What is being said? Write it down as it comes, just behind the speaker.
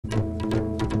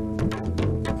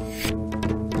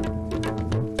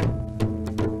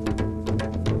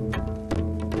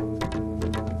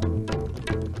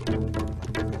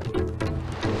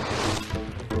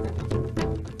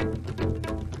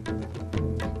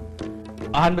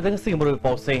अहमद सिंह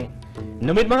पाउसिंग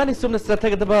नुमित मंगानी सुमन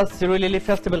सथगदबा सिरोय lily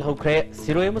festival होख्रे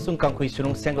सिरोय अमसुंग कांखुई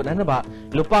सुरुंग सेंगोननबा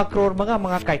लुपा करोड़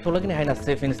मंगा काइथोलगनि हाइना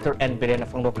chief minister N villain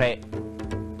फोंदोख्रे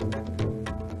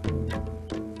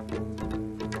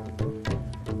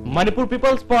Manipur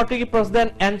peoples party की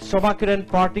प्रेसिडेंट एन शोभा किरण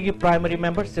पार्टी की प्राइमरी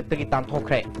मेंबरशिप तगी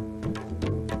तांथोख्रे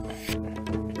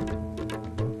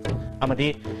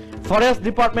अमदी फॉरेस्ट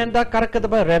डिपार्टमेंट दा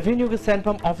करकदबा रेवेन्यू की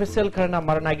सेंफम ऑफिशियल करना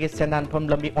मरनागी सेनानफम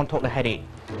लंबी ओंथोक लहरी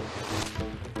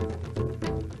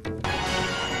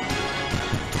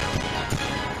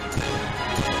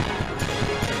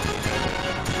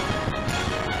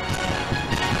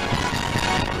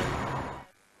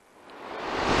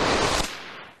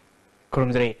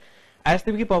खुरुमजरे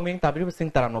एसटीवी की पाउमिंग ताबिर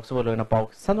सिंह तारानोक सुबलोना पाउ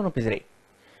सनोन पिजरे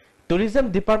टूरिज्म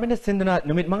डिपार्टमेंट सिंधुना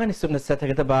नुमित मंगानी सुबन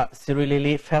सथगदबा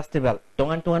सिरुलिली फेस्टिवल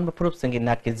तोंगान तोंगान बफुरुप सिंगी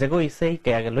नाट की जगो इसई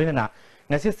कयाग लोइना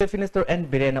ngasi chief minister N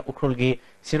villain Ukhrul की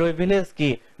सिरोय विलेज की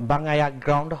बांगाया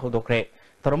ग्राउंड होदोख्रे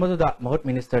तरमदुदा महत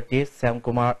minister T Shyam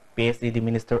Kumar PHED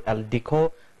minister L दिखो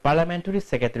पार्लियामेंटरी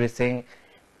सेक्रेटरी सिंह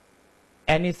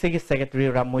एनईसी की secretary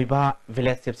रामुइबा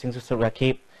village chief Singh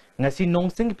सुरगाखी ngasi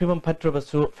nongsin phibam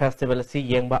phatrabasu festival asi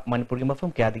yengba manipur gi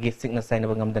mafam kyadigi signa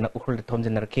sainaba ngamdana ukhul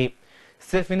thomjinarki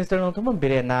chief minister nongthom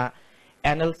birena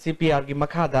NLCPR gi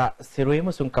makhada siroi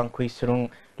masung kangkhui surung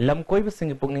lamkoi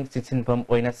basing pukning chichinpam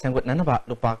oina sanggot nanaba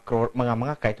lupa crore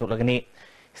manga kaitholagani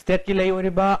state ki lei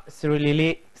oriba sirolili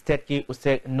state ki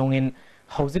usek nongin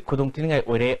hauzik khudung tiningai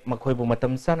ore makhoi bu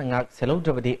matam san ngak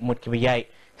selodrawadi mutkibi yai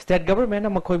state government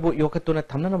na makhoi bu yokatuna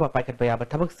thamnanaba paikat bayaba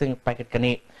thabak sing paikat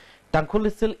kani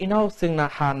Tangkulisil inaw sing na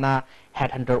hana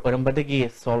headhunter orambadagi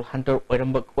soul hunter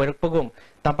orakpagum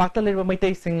tampakta lirba maitai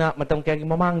sing na matam kaya gi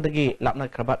mamang dagi lapna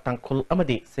kraba tangkul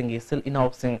amadi singi sil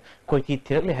inaw sing koiti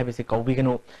thirakle habisi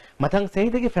kaubiganu mathang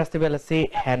sehidagi festival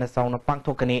ase hana sauna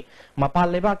pangthokani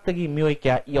mapal lebak dagi mioi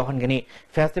kya yohangani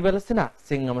festival asina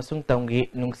sing amasung taungi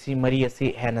nungsi mari ase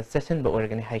hana session ba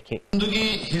organi haike dugi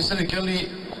historically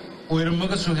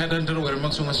oiramaga su headhunter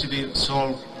oramak su asidi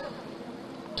soul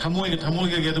Tamoy ke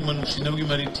tu manusia ni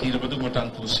mari thira batu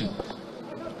matang pusi.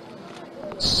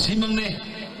 Simamne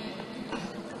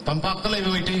tampak kalai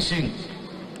begitu sing.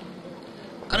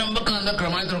 Karena makan anda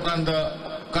keramai terus anda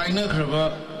kaina keraba,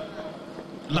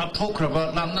 laptop keraba,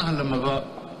 lamna halam apa,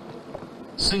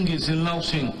 singi silau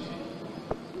sing,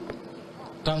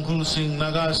 tangkul sing,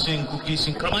 naga sing, kuki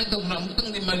sing, keramai tu nak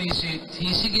mutang di mari si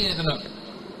thisi ke tu nak.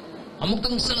 Amuk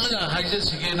tang sana hajar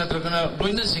sige na terkena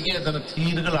doina sige na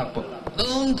thir ke lapo.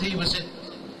 Dong thi bese.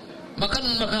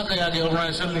 Makan kaya di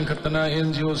organisasi lingkatana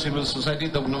NGO civil society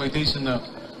organization na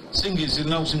singi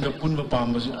silau singa pun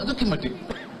bapam bese. Ado kimati.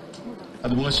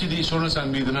 Ado bunga sidi sona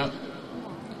sanbi dana.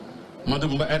 Madu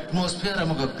bunga atmosphere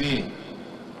amakakti.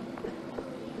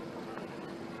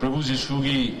 Prabhu Jishu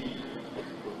ki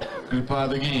kripa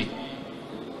dagi.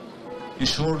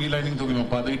 Ishor ki lining to ki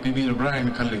mapadagi TV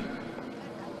Brian khalli.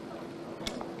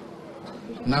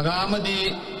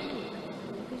 Nagamadi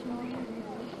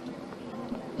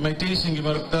Maitai singi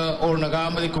markta or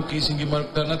Nagamadi cookie singi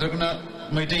markta natragna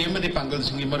Maitai Yamadi Pangal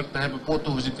singi markta have a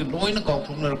photo visit loin a cop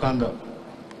from Narkanda.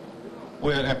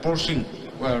 We are approaching,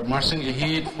 we are marching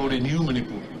ahead for a new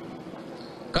Manipur.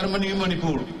 Karma new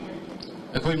Manipur.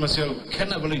 A quite myself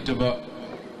can ability to ba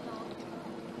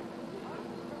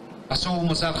a so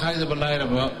masak high the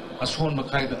Balaya, a swan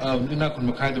Makai,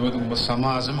 Ninakun Makai, the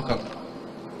Samazamaka.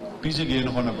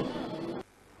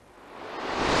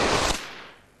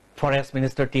 Forest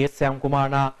Minister T. Sam Kumar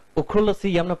na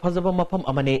ukrulasi yamna phajaba mafam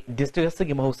amane district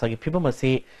asagi mahusagi phibam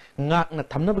ase ngak na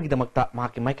thamna bagi damakta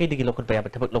mahaki maikai digi lokot baya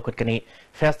bathabak lokot kani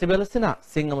festival asina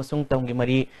sing amasung taungi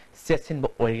mari setsin bo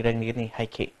oirangni ni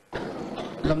haike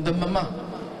lamdam mama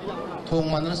thong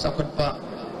manana sakhatpa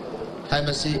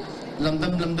haibasi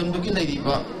lamdam dugi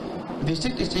leiriba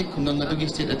district khungang adugi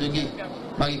state adugi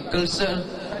magi culture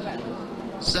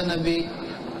Sanabi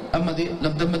amadi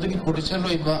lamdam madugi production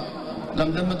loiba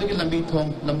lamdam madugi lambi thong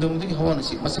lamdam madugi hawa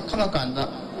nasi masak khanga kanda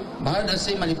bharat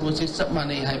ase manipur se sab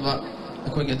manai haiba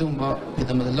akoi ge dumba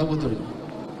bidam da lagu duri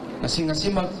ngasi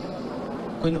mak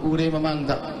koin ure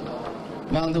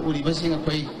mangda uri basing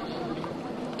akoi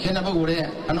khena ba ure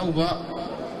anauba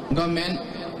government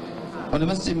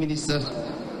honorable minister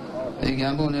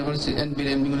example honorable and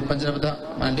BM ni Punjab da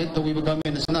mandate to bi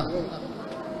government sana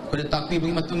ko takpi bi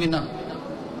matungina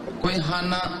koi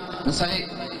hana nasai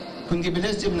kungi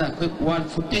village jimna koi wall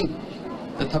footing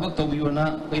the thabak to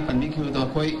yona koi panmi khu do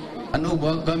koi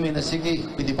anuba government asigi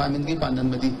department ki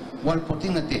pandan badi wall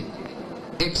footing ate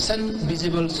action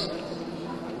visible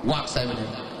work saibale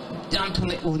jam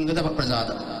thune uhun ga da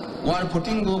prajada wall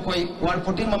footing go koi wall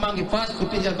footing mamang ki fast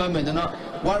footing ja government na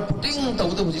war putting to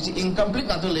the which incomplete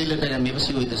not to lay letter and maybe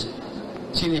see with this.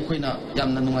 Sini Quina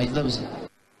Yamna Nuai.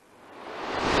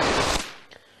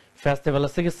 Festival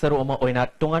asigi saru oma oina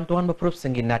tungan maprup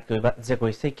singi nat kuiba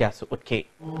jagoi se kya su utke.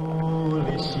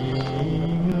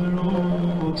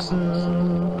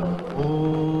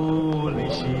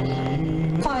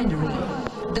 Finally,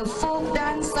 the folk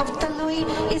dance of Talui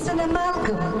is an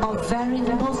amalgam of varying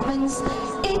movements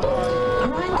in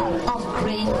grinding of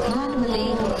grain annually,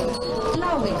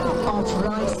 plowing of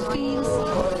rice fields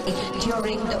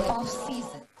during the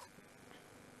off-season.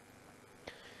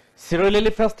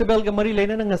 Sirolili Festival Gamari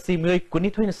Lena ngasi mioi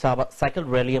kunithoin saba cycle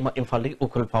rally ama infali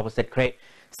ukul power set kre.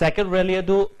 Cycle rally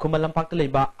adu Kumalampak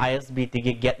leba ISBT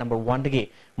gi gate number 1 dagi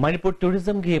Manipur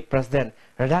Tourism gi President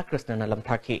Radhakrishnan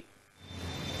lamthaki.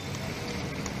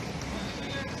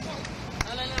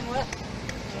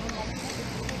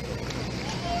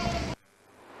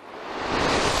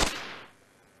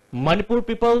 Manipur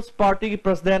People's Party ki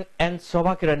President and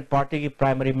Sobha Kiran Party ki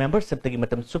primary membership tagi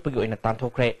matam supagi oina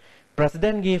tanthokre.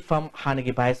 President gi from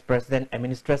Hanagi Vice President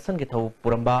Administration ki thau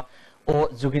Puramba o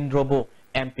Zugindrobo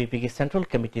MPP ki Central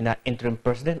Committee na Interim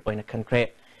President oina khankre.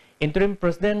 Interim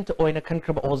President oina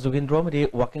khankraba o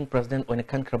Zugindrobo Working President oina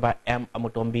khankraba M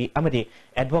Amutombi amadi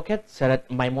Advocate Sarat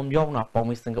Maimom Yongna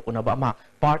Paumi Singa Unaba ama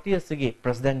Party asigi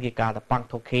President gi kada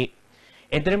pangthokhe.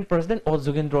 Interim President o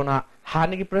Zugindrona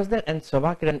Hanagi President and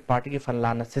Sobha Kiran Party ki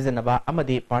fanlana seasonaba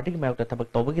amadi party ki mayokta thabak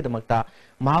tawbagi damakta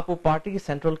Mahapu Party ki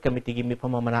Central Committee ki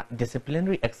miphamamana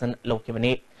disciplinary action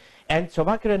lokibani and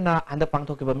Sobha Kiran na handa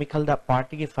pangthokiba mikhalda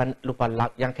party ki fan lupa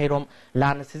lakh yankairom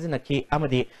lana seasonaki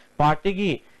amadi party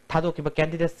ki Tadokiba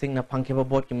candidate sing na pangkiba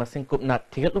board ki masing kupna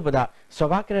thigatlubada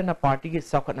Sobha Kiran na party ki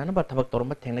sakatnanaba thabak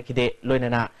torma thengnakide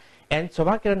loinana and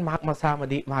Sobha Kiran mahak masa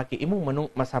amadi mahaki imung manung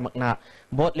masamakna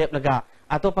board leplaga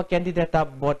Atopa candidate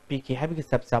bot piki habi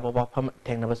sab sabo wafam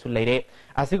thengnaba su leire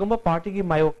asigumba party gi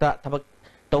mayokta thabak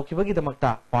tawkibagi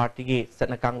damakta party gi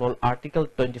satna kanglol article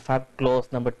 25 clause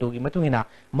number 2 gi matungina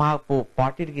mahapu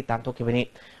party gi tanthokibani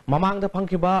mamangda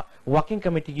phangkiba working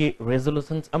committee gi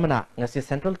resolutions amana ngasi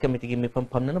central committee gi mifam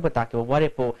phamnana batakiba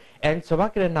warepo and Sobha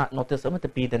Kiran notice amata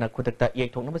pidana khudakta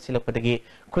yekthoknaba silakpadagi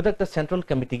khudakta central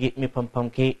committee gi mifam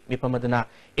phamki mifamaduna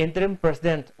interim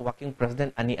president working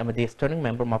president ani amadi standing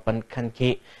member mapan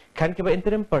khanki Kankiba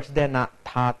interim president na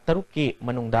tha taruki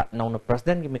manungda nauna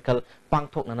president gi mikal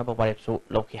pangthoknana ba warepsu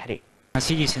loki hari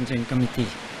asigi central committee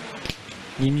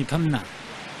yimi phamna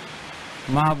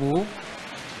mabu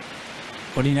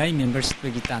ordinary members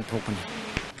gi tan thokani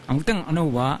amutang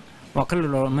anowa wakal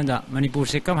lo manda manipur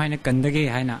se kam haina kandage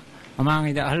haina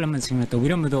mamangai da ahal man singna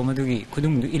tobiram do madugi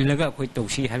khudum du illaga khoi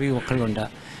tawsi habi wakal londa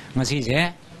ngasi je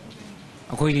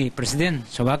akoi president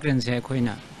Sobha Kiran se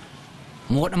khoina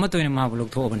Mot amatoy na mabulog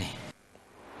thobani.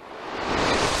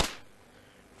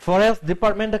 Forest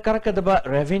Department karakadaba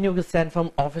revenue gi send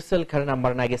from official karna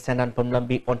marna gi sendan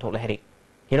pamlambi onthok lahari.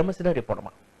 Hiramasida report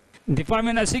ma.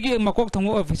 Department asigi makok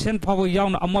thongo official phawo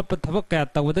yauna amot pa thabak kaya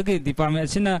tawdagi department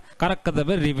asina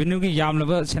karakadaba revenue gi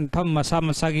yamlaba senpham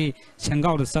masa gi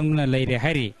sengaw da sangna leire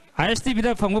hari. ISTB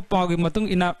da phangwa pawgi matung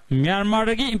ina Myanmar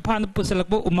gi imphan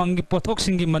pusalakba umangi pothok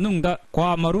singi manungda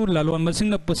kwa maru lalon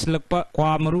masingna pusalakpa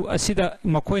kwa maru asida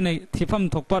makhoina thifam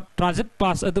thokpa transit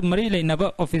pass adu mari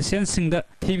leinaba official singda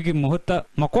thibgi muhutta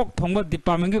makok thongba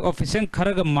department gi official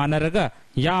kharaga manaraga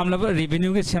yamlaba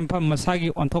revenue gi sempham masagi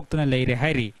onthoktuna leire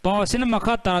hairi pawsina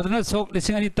makha taraduna sok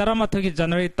lisingani taramathogi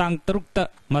January tang 3 ta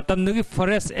matamdugi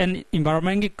forest and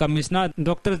environment gi commissioner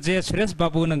Dr. J Suresh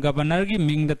Babu na governor gi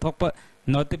mingda thokpa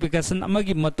notification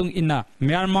amagi matung ina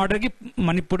Myanmar gi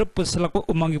Manipur pusalako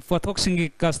umangi pothok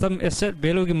singi custom asset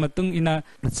value gi matung ina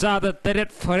chada teret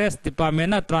forest department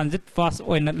na transit pass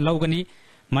oina logani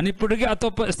Manipur gi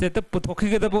atopa state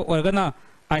puthokhi gedabo organa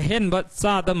ahen ba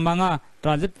chada manga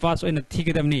transit pass oina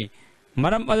thigedamni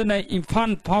maram aduna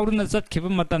infan phawruna chatkhiba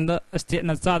matanda state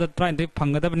na chada train de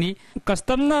phangadabni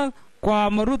custom na kwa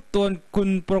maru ton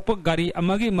kun proper gari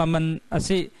amagi maman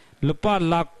asi Lupa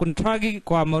la kuntragi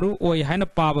kwa maru oi haina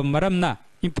paba maramna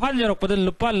imphal yorokpada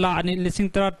lupa la ani lising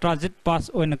tara transit pass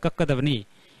oina kakkadabni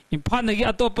imphal nagi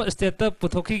atopa state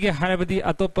puthoki ge harabadi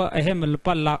atopa ahem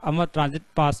lupa la ama transit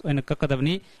pass oina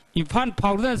kakkadabni imphal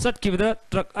phawdan chatkibada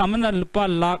truck amana lupa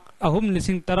la ahum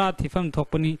lising tara thifam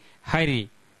thokpani hairi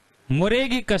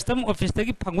moregi custom office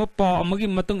tagi phangwa paw amagi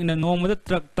matung ina nomada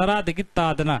truck tara degi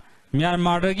tadana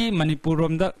Myanmar gi Manipur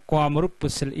romda kwa maru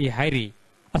pusil I hairi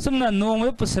असमना नोंग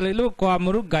पुसलेलो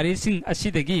क्वामरु गाड़ी Singh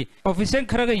असिदगी officer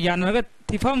Kharga यानरगा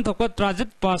थिफाम थोक transit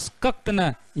pass कक्तना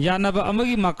यानबा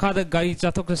अमगी मखादा गाड़ी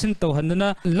चाथोक चसिन तौहंदना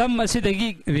lump असिदगी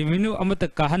revenue अमत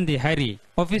काहंदी हारी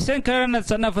officer Kharna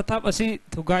चना फथाप असि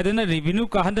थुगाइदना revenue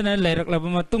काहंदना लैरकलब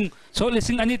मतुंग सो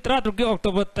लिसिंग अनि 13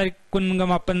 October तारीख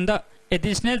 19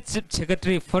 additional chief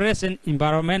secretary forest and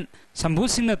environment Sambhu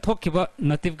Singh थोकिबा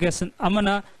notification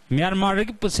Amna Myanmar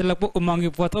की पुसलप उमंगी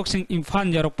पोथोक्सिंग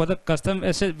इम्फान यरपद custom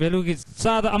asset value की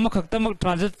चाद अमखक्तमक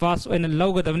ट्रांजिट पास ओइन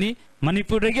लौगदबनी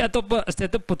मणिपुर की अतोप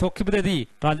स्टेट पुथोखिबददी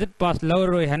ट्रांजिट पास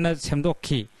लौरोय हन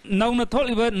सेमदोखी नौना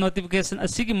थोलिबा नोटिफिकेशन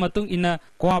असिगी मतुंग इना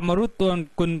क्वा मरु टोन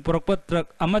कुन पुरप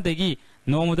ट्रक अमदगी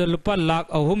नोमद लुपा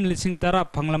लाख 3,10,000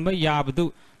 फंगलंबा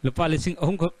याबदु लुपा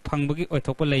 3,000 खक फंगबगी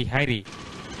ओइथोप लई हाइरी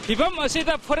इबम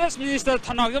असिदा फॉरेस्ट मिनिस्टर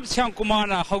थनागम श्याम कुमार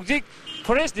ना हौजिक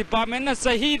फॉरेस्ट डिपार्टमेंट ना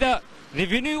सहीदा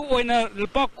रेवेन्यू ओइना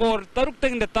लुपा कोर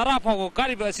 13 फागो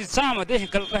कारिबा असि चामदे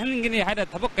हेकल रहनिंगिनी हाइदा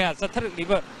थबक कया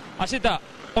चथरलिबा असिदा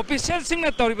ऑफिशियल सिंग ना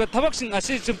तौरिबा थबक सिंग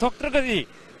असि चुमथोक्त्रगदी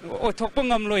ओथोकपा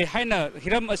ngamloi हाइना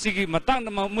हिरम असिगी मतांग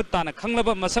मुत्ताना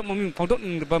खंगलबा मसक ममिंग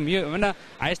फोंदोकनिंगबा मियना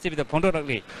आईएसटीबी दा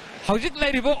फोंदोरकली हौजिक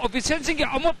लाइरिबो ऑफिशियल सिंग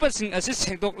अमोपा सिंग असि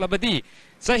सेंदोकलबदी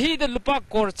सहीदा लुपा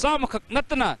कोर चामखक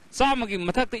नतना चामगी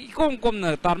मथक्ता इकोम कोमना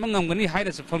तारम ngamgani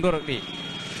हाइना सु फोंदोरकली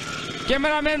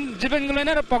कैमरामैन जीवन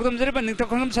गुलेना पगदम जरिबा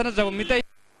निंगथखंगम सना जब मिtai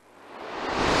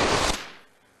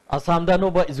असम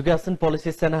दानोबा एजुकेशन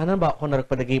पॉलिसी सेनाहनबा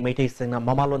होनरकपदगी मैथै सिंगना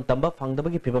ममालोन तंबा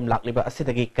फंगदबगी फिबम लाक्लिबा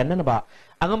असिदगी कन्ननबा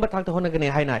अंगम थाक्ता होनगने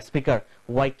हाइना स्पीकर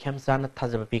वाई खेमसान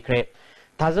थाजब पिखरे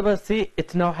थाजब सि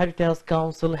इट्स नाउ हेरिटेज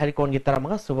काउंसिल हेरिकोन गी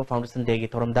तरमगा सुबह फाउंडेशन डे गी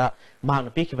थोरमदा मांग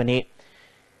पिखिबनी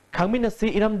खांगमिन सि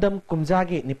इरमदम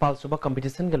कुमजागी नेपाल सुबह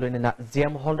कंपटीशन ग लोइना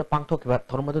जेएम हॉल द पांगथोकिबा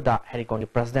थोरमदुदा हेरिकोन गी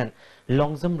प्रेसिडेंट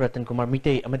लोंगजम रतन कुमार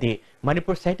मितै अमदि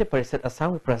मणिपुर साहित्य परिषद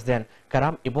असम गी प्रेसिडेंट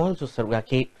कराम इबोल जु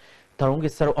सरुगाकी थरोंगी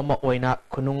सरो अमा ओइना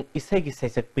खुनुंग इसेगी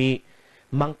सेसकपी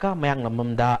मंका मयांग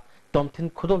लममदा तोमथिन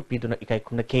खुदोल पिदुना इकाई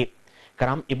खुमनके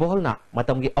कराम इबोहलना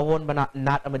मतमगी अवोन बना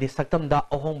नाट अमदि सक्तमदा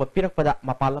अहोंगबा पिरकपदा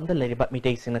मपालमदा लेरिबा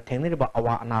मितै सिंगना थेंगनेरिबा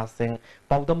अवा अना सिंग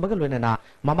पाउदमबगा लोइना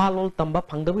ममालोल तंबा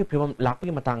फंगदबगी फिबम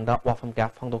लाकपगी मतंगदा वाफम क्या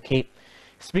फंगदोखि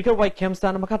स्पीकर वाई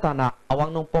खेमसान मखाताना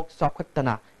अवांग नोंपोक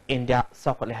सौखतना इंडिया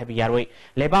सौखले हाबि यारोय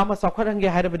लेबामा सौखरंगे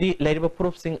हारबदी लेरिबा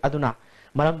प्रूफ सिंग अदुना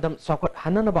मरमदम सौखट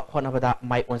हननबा होनबदा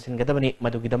माइ ओनसिनगदबनी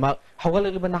मदुगिदमक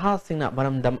हौगललिबा नहासिंगना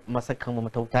मरमदम मसक खंगम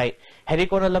मथौ ताइ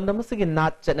हेरिकोना लमदम सिगी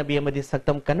नाट चनबी अमदि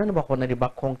सक्तम कन्ननबा होनरिबा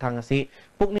खोंगथांग असि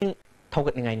पुकनिंग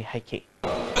थौगतनिंगाइनि हाइखि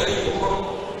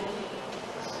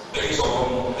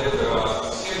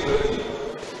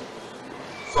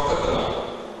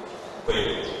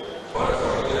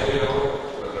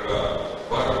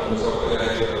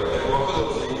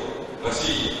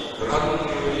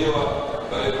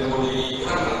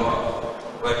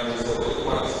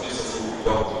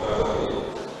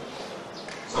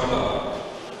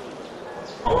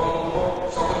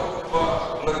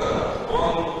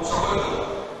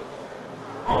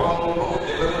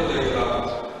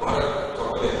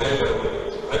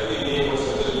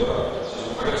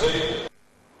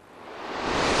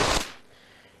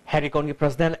हेरिकोन की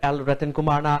प्रेसिडेंट एल रतन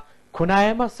कुमार ना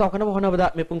खुनायमा सौखनब होनबदा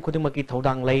मिपुं खुदिमकी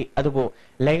थौदांग लई अदुबो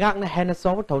लेंगाकना हेना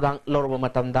सौ थौदांग लोरबा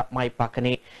मतमदा माइ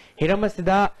पाकनी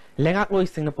हिरमसिदा लेंगाक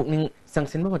लोइसिंग पुकनिंग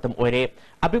संगसिनबा मतम ओइरे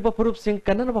अबिबा पुरुप सिंग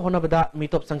कन्ननबा होनबदा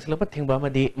मिटोप संगसिलबा थिंबा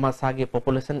मदि मसागे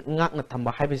पॉपुलेशन ngakna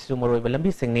thamba हाइबिसु मरोइबा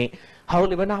लंबी सिंगनी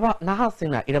हौलिबा नाहा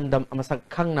सिंगना इरमदम अमसक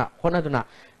खंगना होनदुना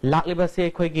लाक्लिबा से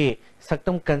खोइगी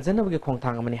सक्तम कंजनबगी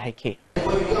खोंगथांग अमनि हाइखि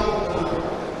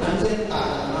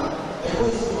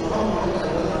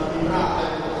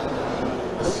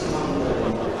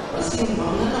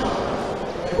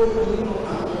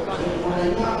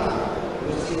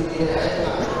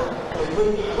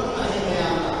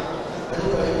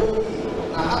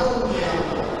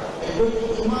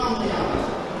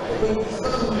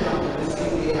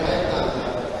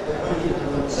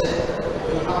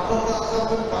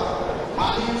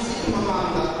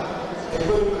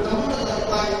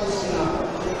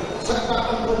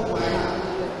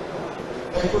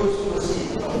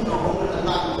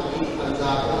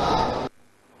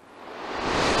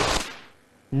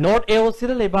नॉर्थ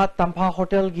एओसीदा लेबा तंफा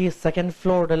होटल की सेकंड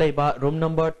फ्लोर दा लेबा रूम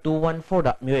नंबर 214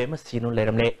 दा मियो एम सीनु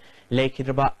लेरमले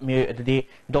लेखिद्रबा मियो अदुदी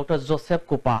डॉक्टर जोसेफ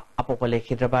कुपा अपोपा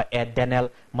लेखिद्रबा ए Daniel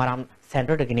मराम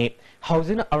centre दगिनी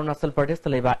housing Arunachal Pradesh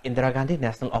दा लेबा Indira Gandhi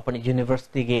national open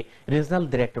university के रीजनल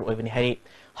डायरेक्टर ओइबनी हारी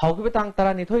हाउगिबा तांग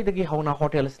तरा निथोय दगी हाउना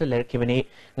होटल से लेरखिबनी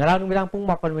ngara numirang pung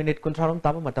 8 minute kuntrarom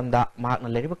taba matamda makna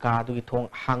leriba ka adugi thong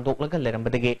hangdoklaga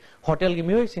lerambadagi hotel gi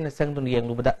miyo sina sangdun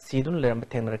yenglubada sidun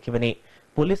leramba thengnarakibani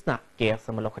police ना case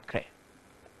समलोखत करे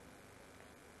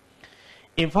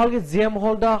Imphal ki GM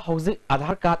Hall da hauzik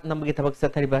Aadhaar card number ki thabak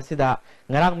sathariba sida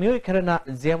ngarang mioi kharana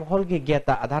GM Hall ki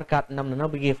geta Aadhaar card namna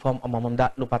bigi form amamam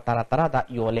da lupa tara da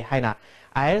yole haina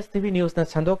ISTV News na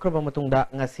sandokraba matungda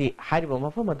ngasi hariba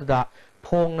mafam aduda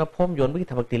phong na form yon bigi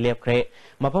thabak ti lepkhre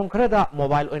mafam kharada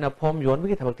mobile oina form yon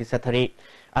bigi thabak ti sathari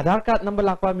Aadhaar card number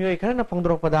lakpa mioi kharana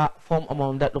phongdropada form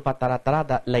amamam da lupa tara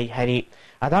da lei hari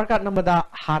Aadhaar card number da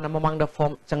hana mamang da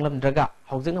form changlam draga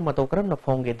hauzik na mato karam na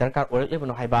form ge darkar orak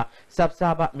lebano haiba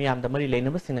sabsaba miyam da mari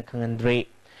leinaba sina khangandre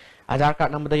Aadhaar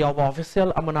card number da yawa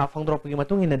official amana phongdropagi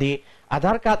matung inadi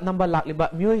Aadhaar card number lakliba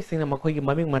mioi singna makhoi gi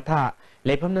maming matha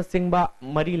leifam na singba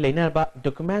mari leinaba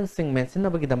document sing mention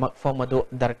nabagi damak form adu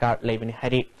darkar leibani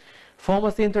hari form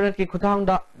as internet ki khutang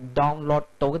da download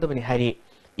togadabani hari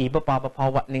iba paba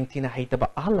phawa ningthina haitaba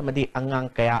ahalamadi angang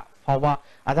kaya phawa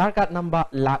Aadhaar card number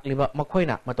lakliba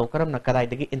makhoina mato karam na kadai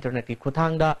dagi internet ki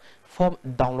khutang da form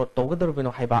download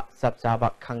togadarbino haiba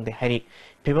sabsaba khangde hari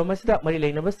phiba masida mari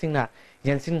leinaba singna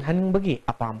yensin haningbagi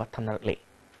apamba thanarle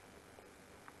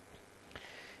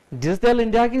Digital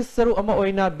India ki saru ama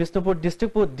oina Bisnupur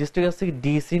district asi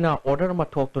DC na order ma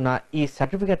thoktuna e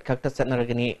certificate khakta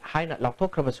satnaragani haina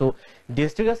lakthokhrabasu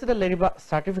district asi da leriba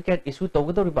certificate issue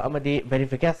tawgadoriba amadi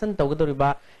verification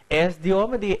tawgadoriba SDO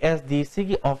amadi SDC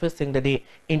ki office singdadi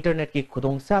internet ki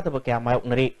khudong sadaba kya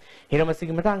mayoknari hiramasi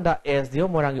ki matangda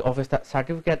SDO morangi office ta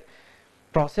certificate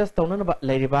process tawnanaba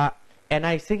leriba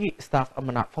NIC ki staff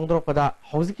amana phongdoropada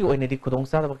hojiki oinadi khudong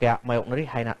sadaba kya mayoknari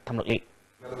haina thamlakli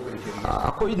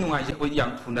Aku ini ngaji aku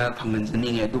yang punya tangan seni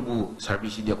ni, tu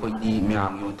service dia aku di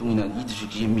miam, tu ni itu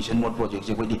sih mission mode project,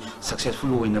 aku di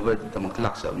successful ini ber, tamak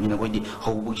laksa, ini aku di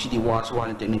how bagi di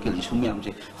waswan technical isu miam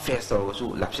je, fast atau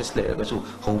so lapses layer, so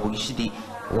how bagi di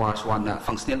waswan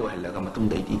functional lah, kalau matung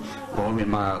dah di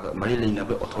government mari lain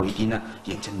apa authority na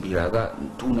yang cenbiraga,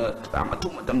 tu na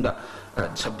tu macam dah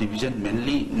subdivision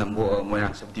mainly number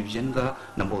orang subdivision ka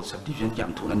number subdivision yang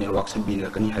tu na network sembila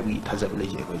kan ni habis thazab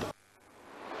lagi aku.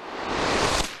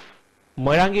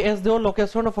 Moirangi SDO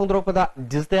location of Fondropada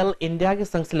Digital India ki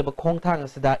sangsilba khongthang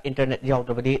asida internet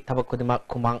yawdabadi thabak khudima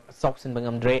khumang soksin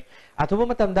bangamdre athuba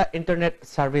matamda internet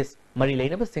service mari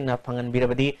leinaba singna phangan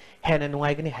birabadi hena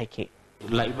nuaigani haiki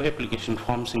live application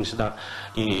form sing sida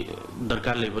i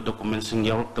darkar leba documents sing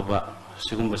yawtaba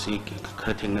sigum basi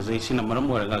khara thengna jai sina maram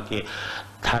oraga ke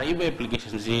thariba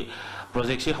application si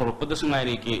project si horopada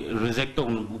sungai ki reject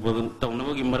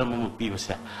tawnabagi maram am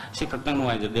pibasa si khaktang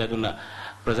nuaijade aduna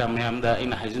Praja mayamda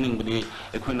ina hygienic budi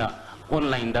ekhuna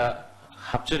online da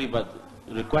hapchariba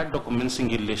required documents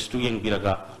singi list tu yang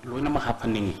biraga loina ma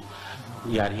haphaning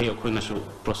yar he ekhuna su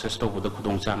process to buda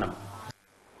khudong chana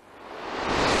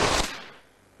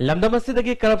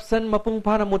lamdamasidagi corruption mapung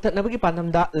phana muthatnabagi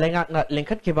panamda lengakna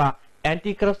lengkhat kiba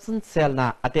anti corruption cell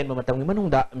na atenba matamgi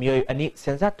manungda mioi ani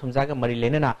sensa thumjaga mari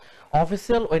lenana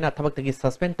official oina thabaktagi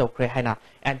suspend tokre haina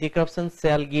anti corruption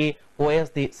cell gi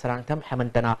OSD sarangtham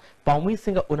hemantana paumi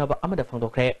singa unaba amada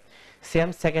phongdokre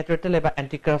CM secretary leba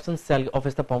anti corruption cell gi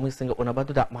office ta paumi singa unaba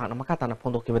duda mahana makatana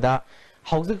phongdokibada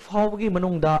hauzik phawgi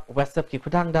manungda whatsapp ki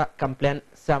khudangda complaint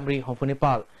summary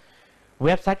hompunipal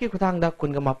website ki khudangda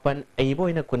kunga mapan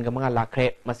aiboina kunga manga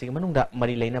lakre masigi manungda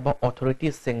mari leinaba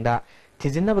authorities singda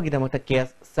Tijinabagi damakta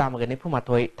case samagani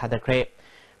pumatoi thadakre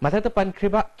mathata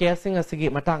pankriba casing asigi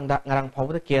matangda ngarang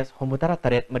phawda case homutara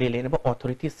taret mari lenaba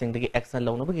authorities singdagi action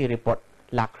lawnabagi report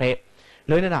lakre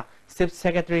loinana chief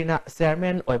secretary na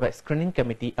chairman oiba screening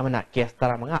committee amana case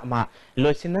taramanga ama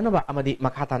loisinanaba amadi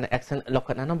makhatana action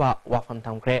lokhananaba wafam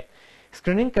thamkre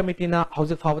screening committee na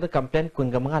hauzik phawda complaint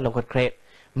kunga manga lokhatkre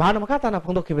Mana makatana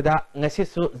phongdokibada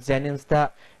ngasisu Jennings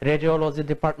ta radiology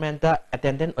department ta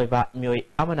attendant oiba mioi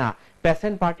amana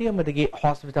patient party amadagi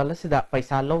hospital asida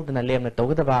paisa lodna lemna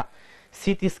tawgadaba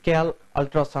CT scale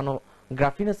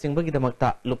ultrasonography na singbagi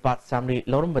damakta lupa samri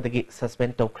lorumbadagi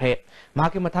suspend tokre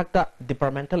maki mathakta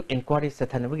departmental inquiry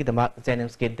sathanabagi damak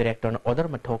Jennings ke director na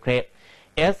order mathokre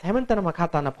as hemantana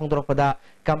makatana phongdokpada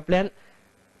complaint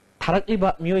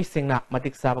Tharakliba mioi singna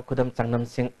matik saba kudam changnam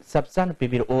sing sabsan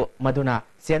pibiru maduna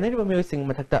sianeriba mioi sing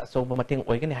mathakta soba mating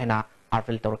oigani haina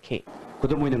arfil torki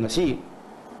kudam oina ngasi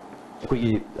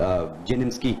koi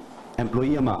Jennings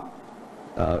employee ama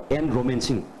N Roman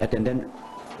Singh attendant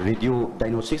radio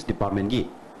diagnostics department gi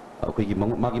koi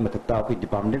magi mathakta koi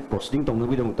department proceeding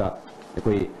tongnabi dongta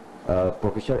koi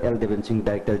professor L Devan Singh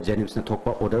director Jennings na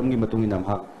thokpa order gi matungi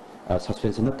namha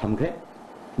suspension na thamgre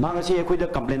Mangasi aku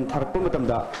ida complaint tharak pun macam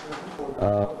dah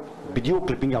video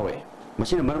clipping yawe.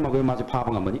 Masih nama aku masih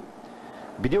faham nggak ni?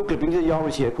 Video clipping je yawe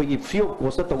sih. Aku free of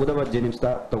cost tahu dah Jennings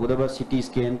dah tahu dah CT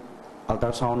scan,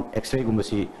 ultrasound, X-ray gum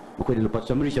masih. Aku ida lepas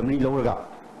summary lalu lega.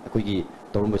 Aku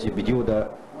tahu masih video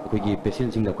dah. Aku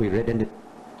patient sing dah aku red-handed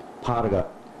파르가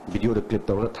비디오를 클립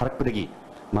떠올라 타락부대기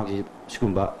마기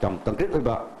시군바 좀 concrete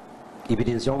바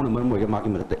evidence 야오는 뭐 뭐가 마기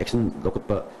뭐다 액션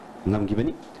로컷바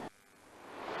남기በ니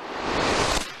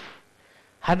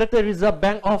Hadakta Reserve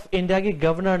Bank of India ki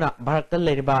Governor na Bharat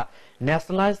Leriba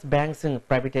Nationalized Banks in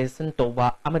Privatization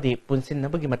Toba Amadi Punsin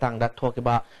Nabagi Matanga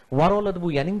Tokiba Warol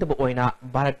Adabu Yaning the Boina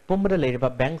Bharat Pumba Leriba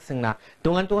Bank Singna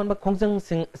Tungan Tuan Bakongsang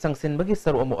Sing Sangsin Bagi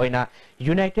Saru Oina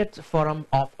United Forum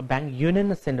of Bank Union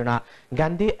Sinduna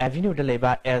Gandhi Avenue de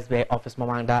Leba SBI Office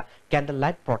Mamanda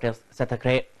Candlelight Protest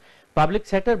Satakre Public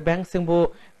Sector Bank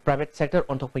Singbo Private Sector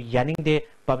on top of Yaning de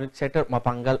Public Sector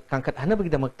Mapangal Kankat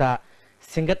Hanabagi Damakta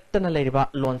Singatana Leriba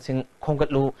Lon Sing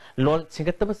Kongatlu Lon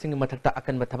Singataba Sing Matakta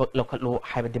Akan Batabak Lokatlu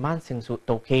have a demand sing su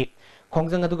Toke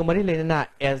Kongsang Adugamari Lena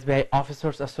SBI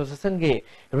Officers Association Ge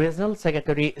Regional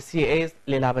Secretary CAS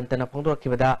Lelabantana Pondor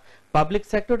Kivada Public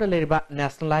Sector the Leriba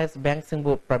Nationalized Bank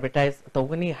Singbu Privatized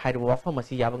Togani Hide Wafa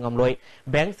Masi Yabangamloy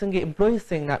Bank Singi Employees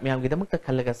Sing na Miam Gidamakta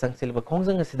Kalaga Sang Silva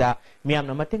Kongsang Sida Miam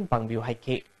Namating Pangview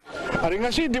Hike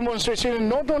Aringasi demonstration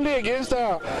not only against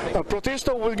the protest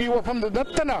of will give from the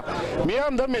Natana,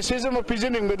 Miam the message of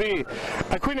presenting the day.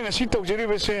 I couldn't see to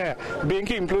Jerry say,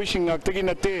 banking employees in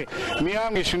Actaginate,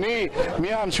 Miam Ishuni,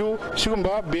 Miam Su,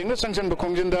 Sumba, being a sanction of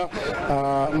Kongjanda,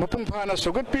 Mapumpana,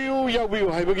 so good Piu,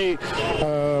 Yabu, Hibagi,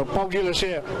 Paugila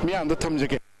say, Miam the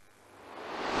Tamzaki.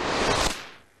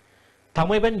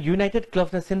 Tangweban United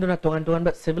Club na Sinduna Tongan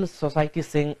but Civil Society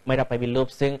Sing, Maida Pabi Lop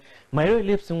Sing, Mairo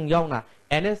Lip Sung Yauna,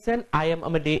 NSN IM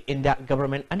Amade India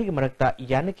Government Anig Marakta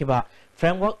Yanikiba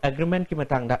Framework Agreement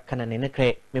Kimatanga Kananina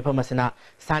Kre, Mipamasina,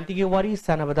 Santigi Wari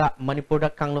Sanabada, Manipura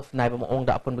Kanglof Naibam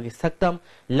Onga upon Bagi Saktam,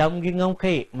 Lamgingam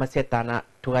Kay, Masetana,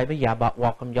 Tuaiba Yaba,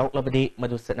 Wakam Yauk Labadi,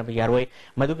 Madusana Yarwe,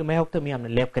 Maduka Mayokta Miam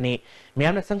Lepkani,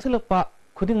 Miam Sangsilapa,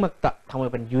 Kuding Makta,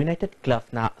 Tangweban United Club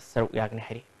na Saruk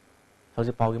Yagnahari. How's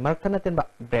the power mark? Tanatin ba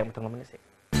break mo tong naman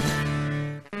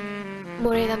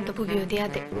Moredam to pubiyo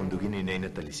diate. Rondugin ni na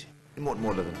talisi. Imot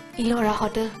mo lang. Ilora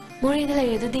Hotel. Moreda la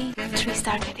yedo di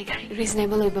 3-star category.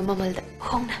 Reasonable oiba mamalda.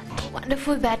 Hongna.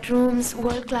 Wonderful bedrooms,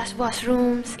 world-class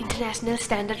washrooms, international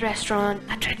standard restaurant,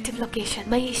 attractive location.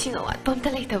 May ising awat pam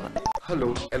talita ba.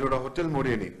 Hello, Elora Hotel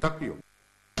Moreni. Takpiyo.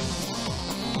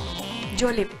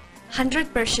 Jolip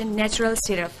 100% natural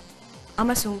syrup.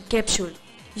 Amasung capsule.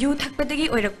 You thakpadagi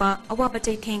oirakpa awaba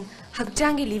chaitheng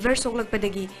hakjangi liver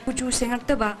soklakpadagi kuchu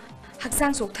sengaktaba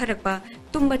haksang soktharakpa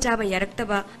tumba chaba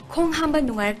yaraktaba khong hamba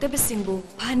nungaraktaba singbu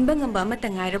phanba ngamba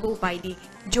amata ngairaba upaidi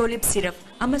Jolip syrup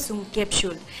amasung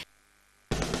capsule.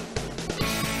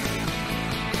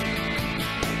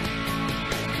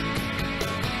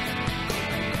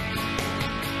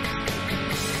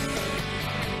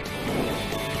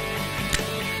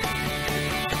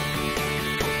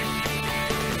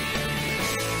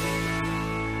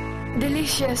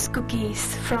 Delicious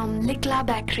cookies from Likla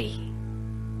Bakery.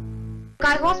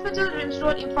 Sky Hospital, Rims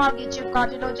Road, Imphal ki Chief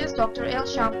Cardiologist Dr. L.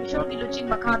 Sham Kishore ki luching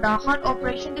makhada heart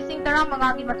operation dising tara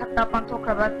mangagi mathakta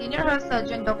pangthokraba senior heart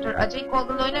surgeon Dr. Ajay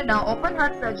Kogaloina na open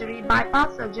heart surgery,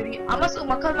 bypass surgery, amasung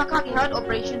makhal makhagi heart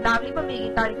operation dabli pa megi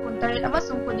tarik kuntarit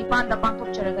amasung kunipan da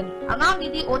pangthokcharagani. Angang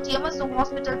didi OT amasung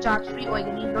hospital charge free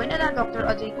oigani. Loina na Dr.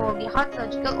 Ajay Kogi heart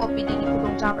surgical OPD ni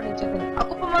kudong chapa ni chagani.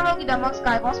 Ako pamarong idamag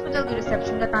Sky Hospital ki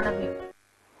reception da tanagli.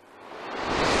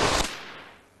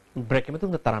 Break itu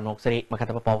nggak taranok seri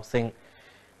makata pausing.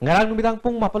 Ngarang numidang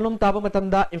pung mapalom taba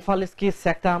matanda Imphal ki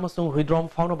sekta amasung hydrom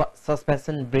fauno ba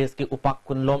suspension bridge ki upak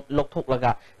kunlom lokthok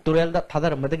laga turel da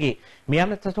thadar madagi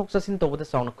miyamna chathok chasin tobada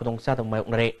sauna kudong sa da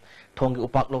mayok nare thongi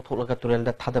upak lokthok laga turel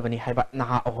da thadabani haiba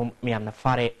naha ahum miyamna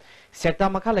fare sekta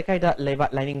makha lekai da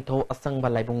leiba lining tho asangba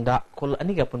laibungda kul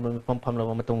aniga punbam pamlo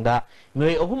matungda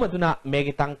mioi ahum aduna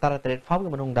megi tang taratret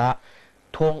fawgi manungda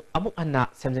Thong amuk anna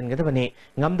semjen gadabani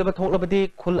ngamdaba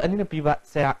thoklabadi khul anina piba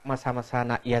serak masa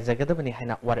masana yajagadabani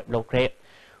haina warep lokre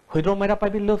Huidrom Maida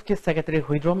Paibi Love ki Secretary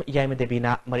Huidrom Yaima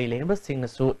Debina Mari Lenba Singh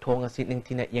nasu thong asi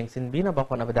ningtina yengsin bina ba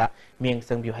honabada mieng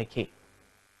sang biu haiki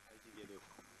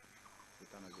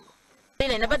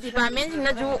Lena ba department sing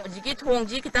na ju jiki thong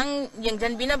ji kitang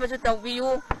yengjan bina ba su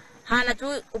tawbiu hana chu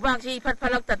ubak si phat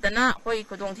phalak tatana hoi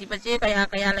khudong thi pache kaya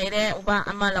kaya leire uba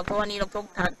ama lakho ani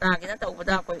lokthok thak ta kina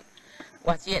tawbada koi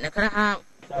Wachi na kara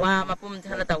wa mapum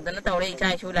thana tawdana tawre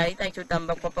chai chu lai tai chu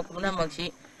tamba khopa kuna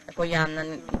magsi ko yam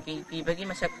nan ki bagi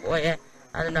masak ko e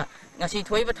aduna ngasi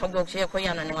thoi ba thogdok se ko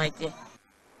yam nan ngai te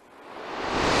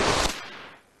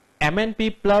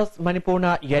MNP Plus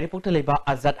Manipurna Yaripuk Leba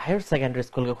Azad Higher Secondary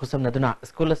School ga khusam naduna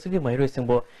school asigi mairo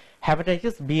singbo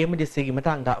hepatitis B MDC gi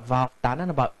matang da va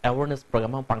tanan ba awareness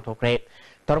program pangthokre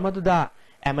tormaduda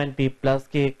MNP Plus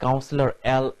ki counselor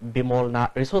L Bimol na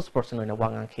resource person na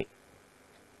wangangki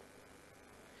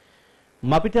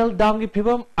Mapital Dam gi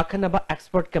phibam akhanaba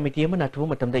expert committee amana thu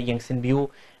matamda yengsin view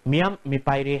miam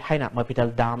mipaire haina Mapital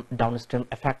Dam downstream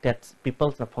affected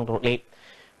peoples na phongdorle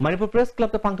Manipur Press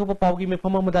Club ta pangthopa pawgi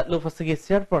mifam amada lofasigi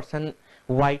chairperson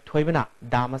Wai Thoibana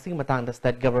dam asing matangda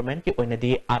state government ki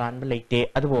oinadi aran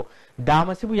leite adubo dam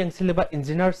asibu yengsileba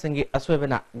engineer singi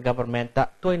aswebana government ta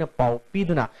toina paw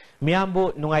piduna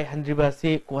miambu nungai handriba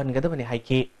si kuhangadabani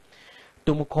haiki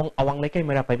Tumukhong awang lekai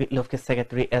mera pai Lofke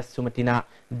Secretary S Sumatina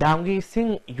damgi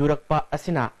sing yurakpa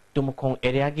asina Tumukhong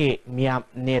area gi miam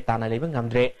ne tana leba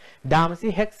ngamdre dam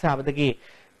si hek sabadagi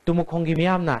Tumukhong gi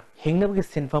miam na hingnab gi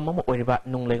sinfam am oiriba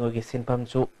nunglengo gi sinfam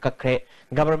chu kakre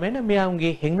government na miam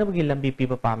gi hingnab gi lambi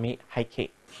piba pami haike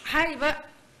haiba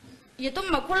yetum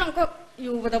makulang ko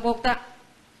yu bada bokta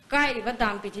kai riba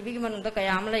dam pitibi gi manunda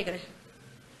kayam laigre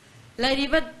lai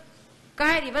riba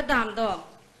kai riba dam do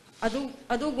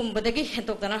adu gumbadagi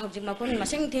hetokdana hojik makon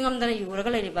masing thingam dana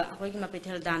yuraga leriba akoi ki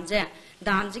Mapital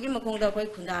dam ji gi makong da akoi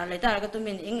khunda leitaraga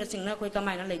tumin ing singna akoi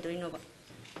kamaina leidoino ba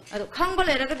adu khangba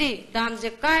leraga di dam je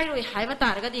kai roi haiba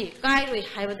taraga di kai roi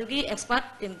haiba dugi expert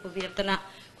impubirtana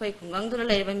akoi khungang dura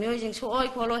leriba mioi jing soi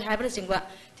kholoi haiba singba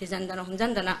thijandana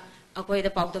humjandana akoi da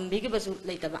pawdam bi gi basu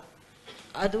leitaba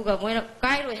adu ga moina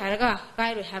kai roi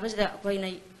haiba sida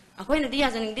akoi na dia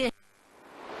janing di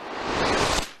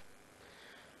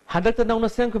Hadakta nauna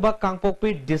sengkuba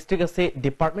Kangpokpi district ase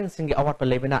department singi award pa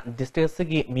lebena district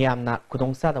sigi miyamna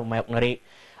kudongsa da mayok ngari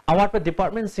award pa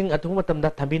department sing atu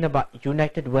matamda thambina ba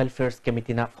United Welfare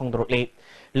Committee na phongdorle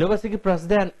loga sigi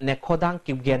president ne khodang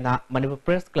kibgena Manipur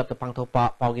Press Club ta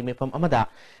pangthopa pawgi mefam amada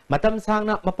matam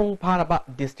sangna mapung pharaba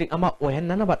district ama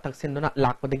ohenna ba taksinduna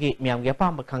lakpadagi miyamgi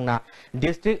apamba khangna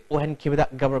district ohen kibida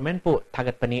government pu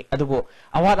thagatpani adubo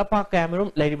award apa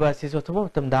kamerum leiriba siso thubo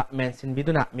matamda mention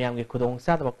biduna miyamgi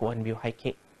kudongsa da ko hanbiu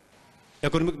haike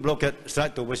economic blockade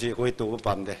strike to basi koi to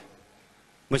pamde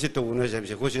masi to no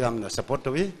jemse ko amna support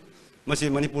to wi masi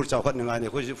Manipur chawkhat nga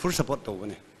ne ko full support to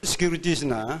bane securities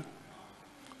na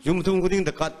yumthung guding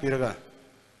da kat piraga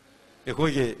e ko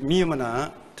ge mi mana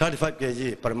 35 kg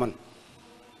per month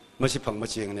masi phang ma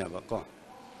cheng ne ba ko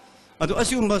adu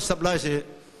asum supply se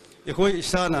e ko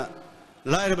isana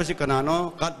lai basi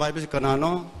kanano kat bai basi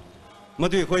kanano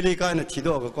madu ko le ka na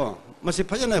thido ko masi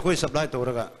phajana ko supply to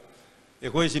raga e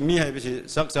ko si mi hai basi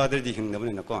sak sa de di hing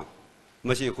na ko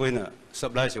masi ko na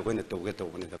supply se ko na to ge to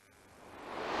ne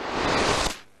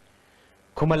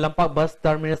Kumalampak bus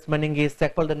terminus maningi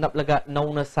sekpal dan naplaga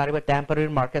nauna sariba temporary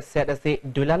market set ase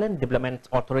Dularan Development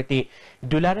Authority,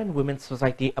 Dularan Women's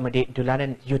Society amade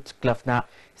Dularan Youth Club na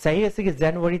sahi asigi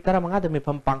January tara mga dami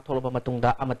pampang toloba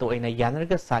matungda amato ay na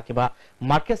yanarga sakiba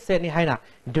market set ni haina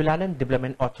Dularan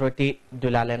Development Authority,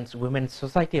 Dularan Women's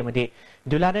Society amade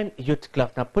Dularan Youth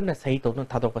Club na punna sahi tolun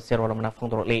thadok pa sero lamana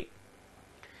fongdorole.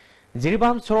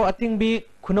 Jiribam soro ating bi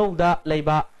kunawda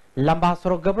laiba Lamba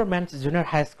Soro Government Junior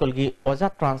High School gi Oja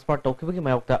Transport Tokibagi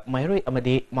Mayokta Mairoi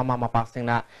Amadi Mama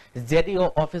Mapasingna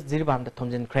ZDO Office Jiribam da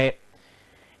Thomjin Kre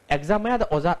Exam ya da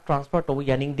Oja Transport to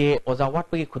yaning de Oja Wat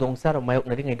pagi khudongsa ro mayok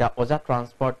naringai da Oja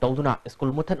Transport tawduna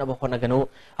school muthan aba honaganu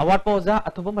awat pa Oja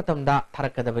athuba matamda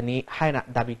tharakadabani haina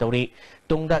dabi tawri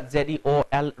tungda ZDO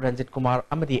L Ranjit Kumar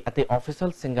amadi ate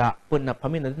official singa punna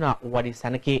phaminaduna wari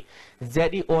sanaki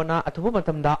ZDO na athuba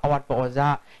matamda awat pa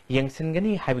Oja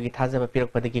yengsingani haibagi thajaba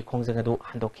pirakpadagi khongjangadu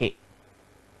handokhe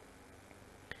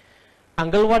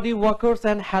Angalwadi Workers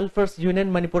and Helpers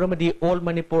Union Manipur amadi All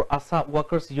Manipur Asa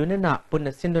Workers Union na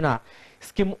punna sinduna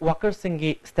scheme workers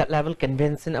singi state level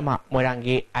convention ama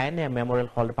moirangi INM Memorial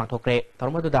Hall pangthokre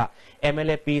tormaduda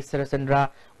MLAP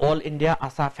Sarasandra All India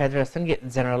Asa Federation ge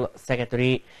General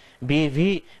Secretary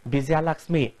BV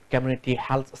Vijayalakshmi Community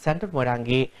Health Center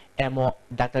moirangi MO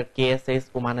Dr. KSS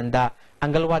Umananda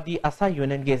Angalwadi Asa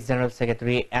Union ge General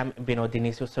Secretary M Binodini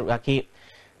Susuraki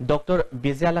Dr.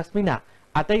 Vijayalakshmi na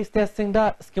Atai state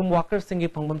singda scheme workers singi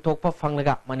pangbam thokpa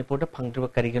phanglaga Manipur da phangdriba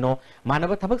karigino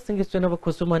manaba thabak singi chunaba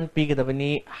kusuman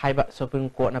pigedabani haiba Supreme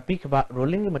Court na pikba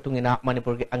ruling matungina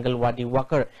Manipur ge Angalwadi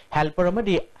worker helper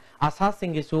amadi asa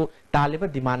singi su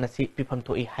taliba demand asi pifam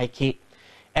thoi haiki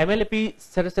MLP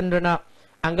Sarasandrana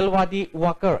Angalwadi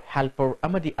worker helper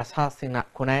amadi asa singna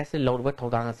khonai se lawba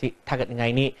thodang asi thagat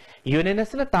ngai ni union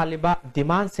asna taliba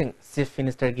demand sing chief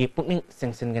minister gi pukning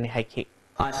singsin gani haiki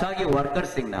asa gi worker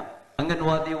singna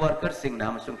Anganwadi workers singna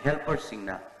amasung helpers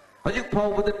singna hojik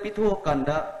phawbada pitho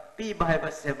kanda pi bahaiba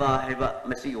seba haiba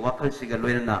masigi wakal siga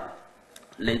loirana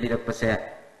leidirak pase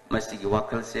masigi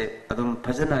wakal se adum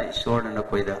phajana ishor na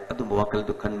koida adum wakal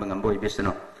du khan mangamboi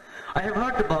besano I have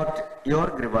heard about your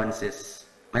grievances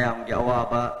mayam gi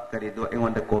awaba karido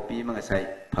engonda copy mangasai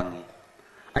phangi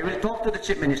I will talk to the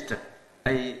chief minister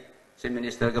I si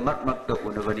Minister Gamat Makto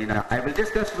Unavanina. I will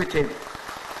discuss with him.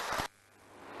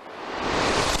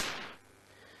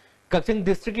 Kaching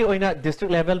district oina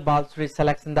district level balsri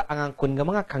selection da angang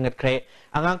kungamanga kangat kre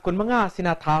angang kunmanga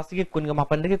sina thasigi kungama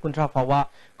pandagi kuntra fawa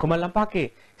kumalampa ke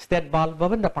state bal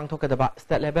baban da pangthokadaba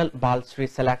state level balsri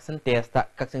selection test da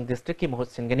kaching district ki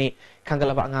mohot singani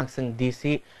khangalaba angang sing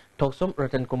DC Thoksom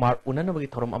Ratan Kumar unanabagi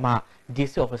thorum ama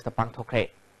DC office da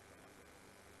pangthokre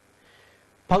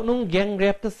Pagnung gang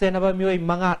rape ta senaba mioi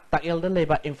manga takel da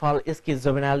leba Imphal East ki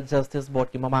Juvenile Justice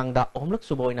Board ki mamang da omlak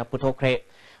suboina puthokre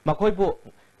makoi bu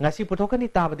ngasi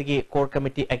puthokani tabadagi core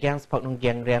committee against Pagnung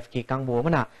gang rape ki kangbo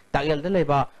mana takel da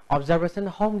leba observation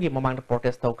home gi mamang da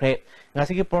protest tokre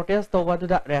ngasi ki protest tawba du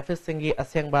da rapist singi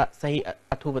asengba sahi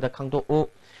athuba da khangdo o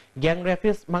gang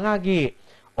rapist manga gi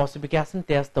ossification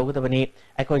test tawgadabani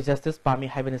ekoi justice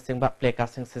pami haibani singba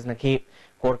playcasting siznaki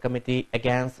core committee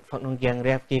against Pagnung gang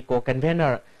rape ki co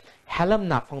convener halam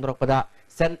na phangdorpada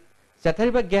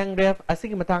sathariba gang rape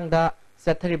asigi matangda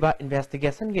sathariba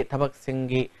investigation gi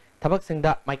tabak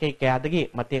singda maikai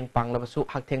kayadagi mateng panglabasu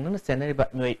hakthengnana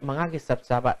senariba mioi mangagi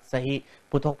sabchaba sahi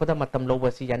puthokpada matam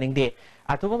lobasi yaningde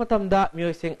atuba matamda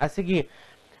mioi sing asigi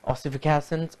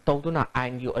ossification tawduna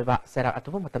aingi oiba sera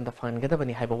atuba matamda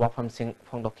fangadabani haiba wafam sing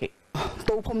phangdoki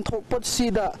tawpham thokpat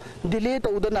sida delay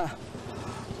tawdana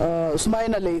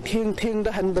sumaina le thing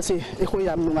da hanbasi ekhoi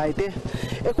yam nungaite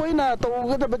ekhoina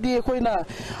tawgadabadi ekhoina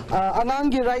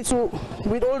angangi rights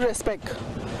with all respect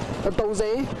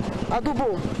tawzai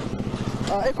adubu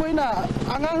ekhoina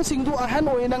angang singdu ahan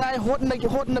oina ngai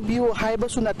hotna view haiba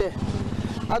sunate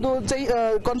ado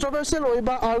controversial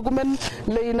oiba argument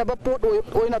leina ba pot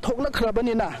oina thokla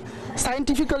khrabanina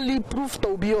scientifically proof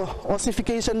tawbio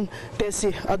ossification test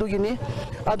adugini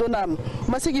adona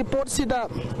masigi pot sida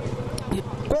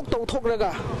kok taw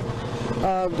thokraga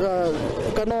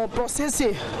kano process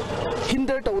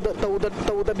hinder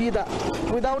tawda bida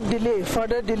without delay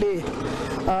further delay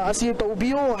asi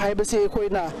tawbio haibase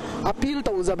khoina appeal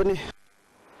tawjabani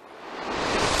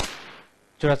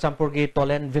Churachampurgi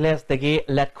Tolen Village dagi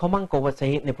let khomang kowa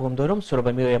sahi nipum dorum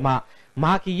surabami oyama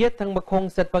mahaki yet thang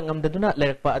bakong setpa ngamdaduna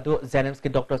lerakpa adu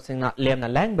Zenemski Dr. Singna lemna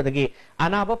lang badagi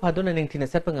anaba phaduna ningthina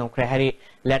setpa ngamkhre hari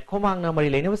let khomang na mari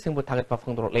leineba singbu thagatpa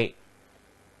phangdorle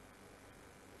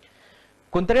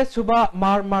Kuntare Suba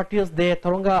Mar Martyrs Day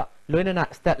Toronga Loinana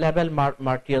State Level Mar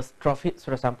Martyrs Trophy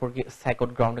Churachampurgi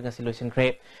Cycled Ground nga solution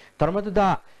kre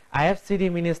Tormaduda IFCD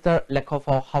Minister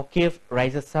Lekhofo Hawkiv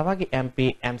Raisa Savagi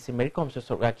MP MC Mericom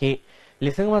Susuraki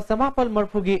Lisingma Samapal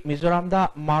Marpugi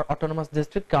Mizoramda Mar Autonomous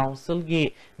District Council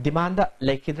gi demanda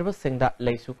Lekhidraba Singda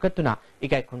Leisu Katuna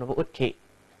Ikai Kunaba Utki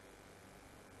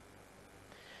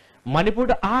Manipur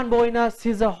da Ahan Boina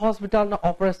Caesar Hospital na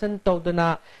operation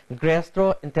Tawduna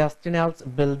gastrointestinal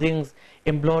buildings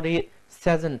imblori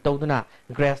season Tawduna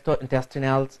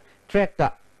gastrointestinal tract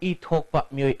da Thokpa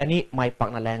Mioi Ani Mai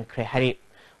Pakna Lang Kre Hari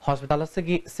Hospital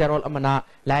asigi Serol Amana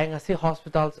Lying Asi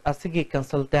Hospitals asigi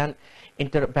consultant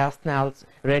interventional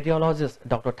radiologist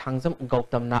Dr. Thangzam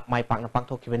Gautam na Mai Pakna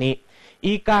Pangthokibani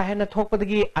Ika hena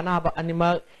thokpadagi anaba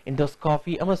animal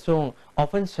endoscopy amasung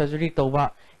open surgery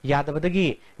tawba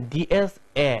yadabadagi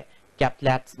DSA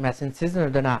caplet machine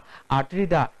siznadana artery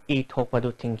da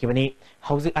thokpadu thingkibani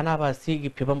hauzik anaba sigi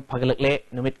phibam phagalakle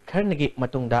numit kharnagi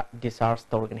matungda discharge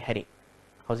tawrgani hari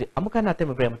hauzik amuka nate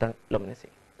mabrematang lomnasi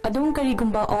Adung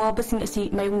karigumba awabasing asi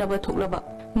mayungnaba thoklaba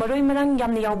maroi marang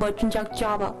yamna yawba chunjak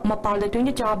chaba mapalda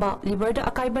tuina chaba liver da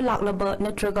akaiba laklaba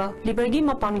natraga liver gi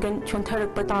mapangan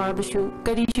chontharakpa tarabasu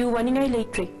karichu waningai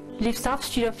leitre lifsaf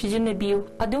syrup sizinnabiu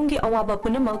adungi awaba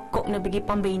punamak koknabagi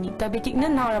pambaini diabetic na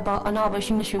naraba anaba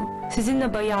shingnasu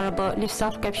sizinnaba yaraba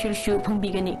lifsaf capsule shu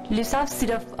phangbigani lifsaf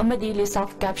syrup amadi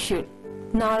lifsaf capsule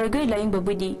naragai laing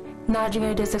babudi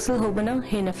najingai da successful hobana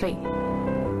hena fai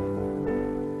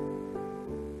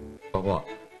Papa,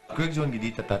 quick zone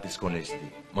gidi tatis college di.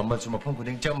 Mamal suma pang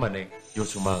kuding jamane yo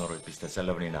suma ngaro pista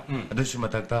salabni na. Ado suma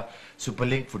tagta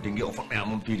superlink footing gi ofak na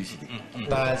amon piri sidi.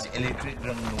 Tas electric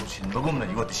rang no sin bagum na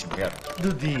yo tisim ya.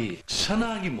 Dudi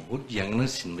sanagi mohut yang na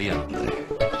sin ya.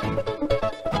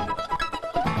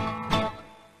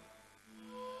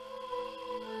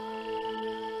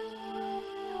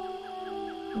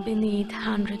 Beneath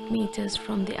 100 meters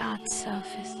from the Earth's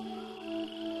surface,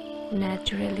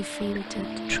 naturally filtered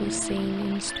through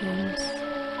saline stones,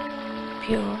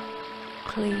 pure,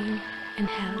 clean and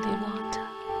healthy water.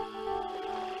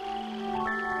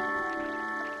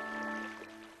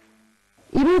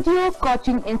 Irudio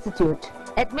Coaching Institute.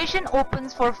 Admission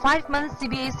opens for 5 months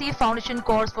CBSE Foundation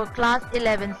course for Class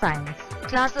 11 Science.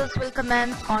 Classes will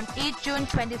commence on 8 June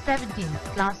 2017.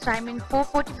 Class timing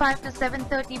 4:45 to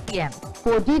 7:30 p.m.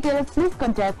 For details, please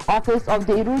contact Office of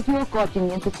the Irugio Coaching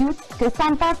Institute,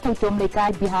 Kesanta Kultom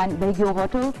Lekai behind Regio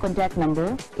Hotel, contact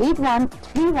number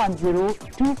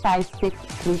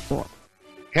 813102564.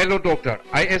 Hello Doctor,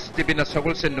 ISTB na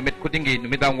sagol sen numit kudingi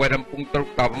numidang waram pung taruk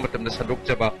tabang matam na sadok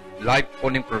jaba live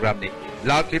phoning program ni.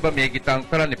 Lakliba may gitang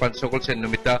tara ni pan sagol sen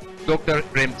numita Dr.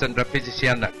 Premchandra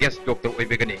physician na guest doctor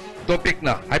oibegani. Topic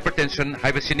na hypertension,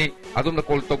 hypocini, adum na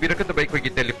call to birakata bay ko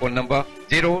gi telephone number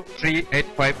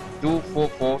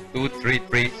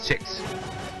 038524423336.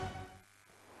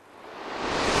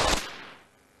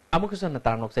 Amukusan na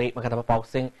tarang noksari makatapa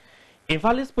pausing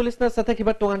Infalis Police na sa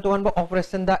takibat tungan-tungan ba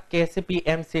operation da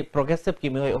KCPMC Progressive ki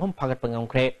miyoy ohom pagat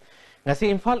pangangkre. Ngasi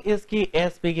Infal is ki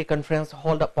SP ki conference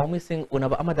hall da promising una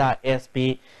ba amada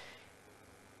SP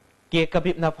ki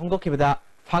kabib na phangdo ki bada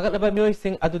pagat ba miyoy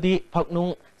sing adudi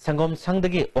phaknung sangom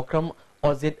sangdagi okram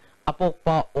ozit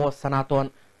apokpa o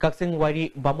sanaton kaksing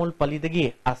wari bamul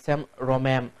palidagi asem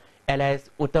romem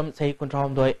Elias Utam Sahi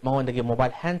Kuntram doi mangondagi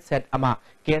mobile handset ama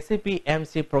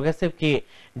KCPMC Progressive ki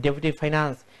Deputy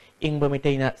Finance Ingba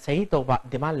Mitaina Sahi Toba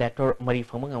demand letter Mari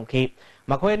Famangangke.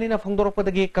 Makoyani na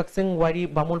Fongdoropadagi Kaksing Wari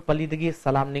Bamul Palidagi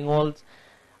Salam Ningols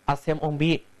Asem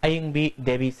Ombi Ayingbi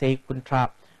Devi Sahi Kuntra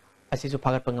Asisu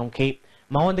Pagat Pangangke.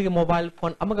 Maondagi mobile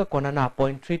phone Amaga Konana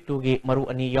 0.32 gi Maru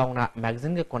Ani Yauna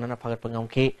magazine ga Konana Pagat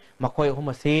Pangangke. Makoy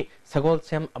Humasi Sagol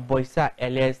Sem Boisa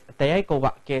Elias Tayai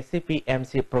Koba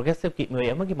KCPMC Progressive Ki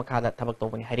Moy Amagi Makada Tabak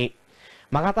Tobani Hari.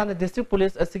 Magatana District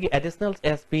Police Asigi Additional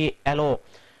SP LO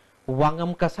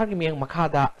Wangam Kasari Miang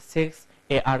Makada 6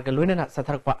 AR Galunana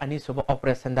Satarpa Ani Suba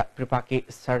Operation da Pripaki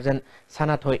Sergeant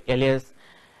Sanatoy Elias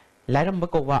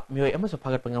Lairambakova Mui Amasu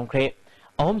Pagat Pangangkre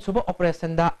Ahom Suba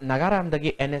Operation da Nagaram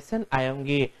Dagi NSN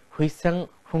Ayamgi Huisang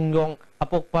Hungyong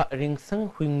Apokpa Ringsang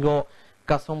Hungo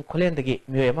Kasom Kulendagi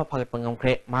Mui Ama Pagat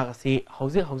Pangangkre Magasi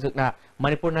Hauzik na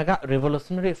Manipur Naga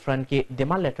Revolutionary Front ki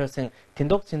demand letter sing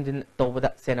Tindok Sindin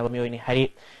Tobada Senaba Mui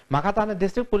Hari Makatana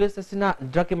District Police Sina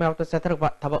Drug Mauta Satarba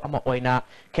Taba Ama Oina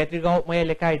Ketrigao Maya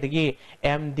Lekai Dagi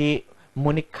MD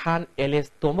Munikhan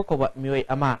Elias Tomokova Mui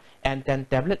Ama N10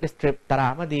 tablet strip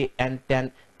Tarama di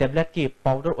N10 tablet ki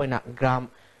powder Oina gram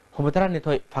Humutara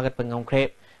Nitoy Fagat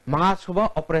Pangangkre Mga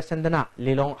Suba Operation Dana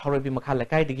Lilong Harabi Makha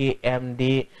Lekai Dagi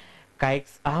MD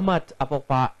Kaiks Ahmad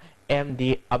Apokpa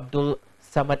MD Abdul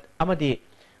Samad Amadi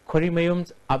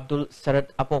Korimayums Abdul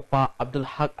Sarat Apokpa Abdul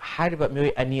Haq Hariba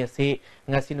Mui Aniasi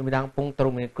Ngasi Numidang Pung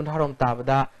 3 minute Kunharom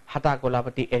Tabada Hata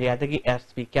Golapati area dagi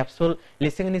SP capsule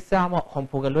Lising Nisama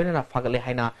Hompuga Luena Fagale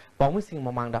Haina Pomising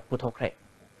Mamanga Putokre.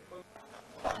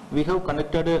 We have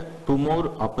conducted 2 more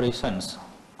operations,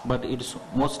 but it's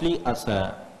mostly as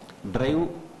a drive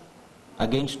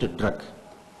against drug.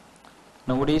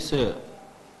 Nowadays,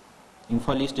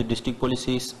 Imphal East District Police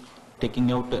is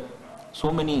taking out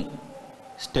so many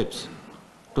steps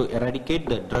to eradicate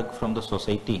the drug from the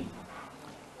society.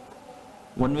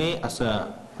 One way as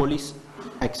a police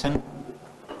action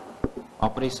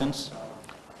operations,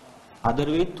 other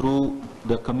way through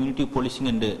the community policing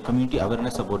and the community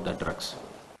awareness about the drugs.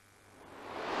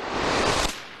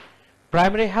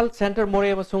 Primary Health Center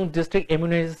Moray Masung District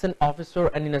Immunization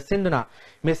Officer Anina Sinduna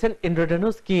Mission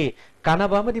Indradanus ki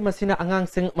Kanabama di Masina Angang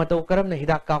Sing Matau Karam na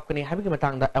Hidak Kapkani Habigi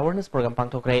Matang the awareness program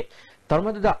Pantokre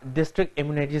Tormaduda District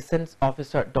Immunization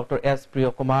Officer Dr. S.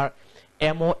 Priyokumar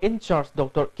MO in charge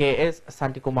Dr. K.S.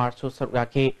 Santikumar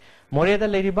Susargaki Moray da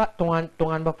Leriba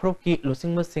Tongan Bapruki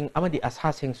Lusing Masing Amadi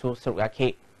Asha Sing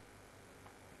Susargaki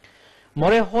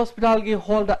Moray Hospital gi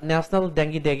hold the National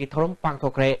Dengue Day Thorum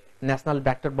Pangtokre National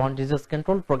Vector-Borne Disease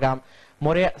Control Program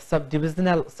Moray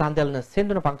Subdivisional Sandel na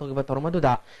Sinduna Pangtokiba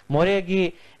Tormaduda Moray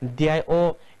gi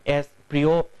DIO S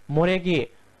Priyo Moray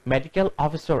gi Medical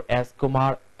Officer S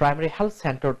Kumar Primary Health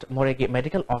Center Moray gi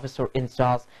Medical Officer in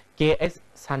charge KS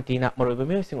Santina Moray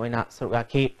Bamising Oina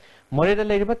Surgaki Moray da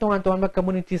Leriba Tongan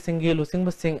Community Singi Lusing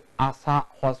Basing Asa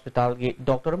Hospital gi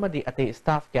Dr. Madi ate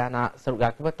staff Kiana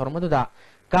Surgakiba Tormaduda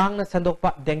Kang na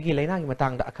Sandokpa Dengue Lainang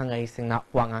Matang da Akangai Singna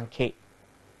Wangang K.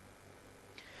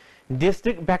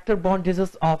 District Vector-Borne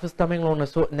Disease Office Tamenglong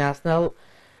Nasu National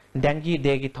Dengue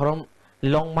Day Thorum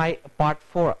Longmai Part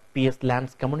 4 PS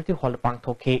Lands Community Hall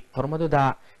Pangthoke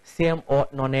Thormaduda CMO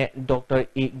None Dr.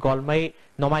 E Golmai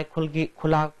Nomai Khulgi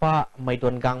Khulakpa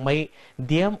Maidon Gangmai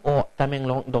DMO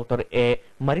Tamenglong Dr. A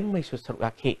Maring Mai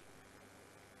Susargaki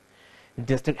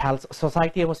District Health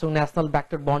Society amasung National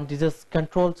Vector-borne Disease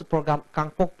Control Program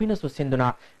Kangpok Pina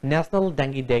Susinduna National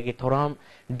Dengue Day gi thoram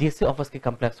DC Office ki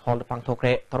Complex Hall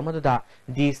pangthokre tormaduda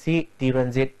DC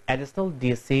Tiranjit Additional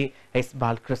DC S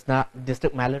Balkrishna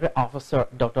District Malaria Officer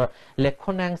Dr.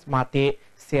 Lekhonangs Mate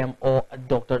CMO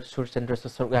Dr. Surchandra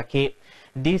Susurgaki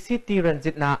DC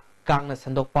Tiranjit na Kangna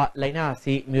Sandokpa Laina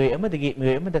si Mui Amadigi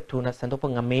Mui Amada Tuna Sandokpa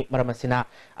Ngami Maramasina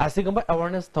Asigamba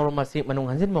Awareness Tormasi Manung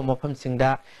Hanjin Mamapam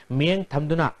Singda Miang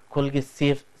Tamduna Kulgi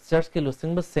Safe Search Ki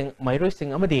Lusing Basing Mairoi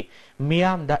Sing Amadi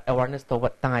Miam da Awareness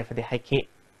Toba Tangai for the Haiki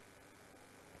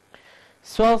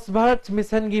Swals Bharat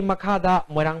Mission gi Makada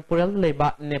Moirang Purel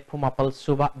Leba Nepumapal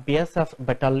Suba BSF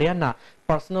Battalion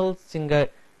Personal Singer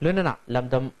Lunana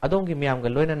Lamdam Adongi Miam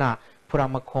Lunana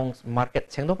Puramakongs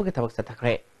Market Sengdopa ki Tabak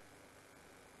Satakre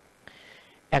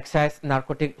Excise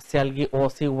Narcotic Cell gi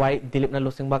OCY Dilip na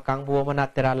lusingba kangbu mana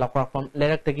tera lakwakpam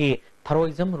lerak tagi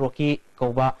Theroism Rocky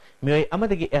Koba Mioi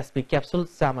amadagi SP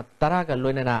capsule sama taraga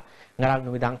loinana ngarang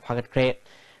numidang phagat kre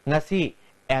ngasi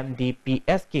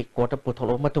MDPS ki kota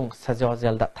putholo matung sajo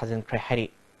zelda thajin kre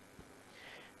hari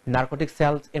Narcotic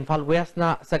Cells Imphal West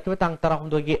na sakribatang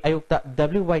tarahundogi ayukta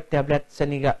WY tablet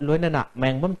saniga loinana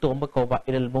mengbam tomba koba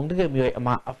iril bongdaga mioi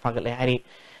ama phagat le hari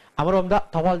Amaromda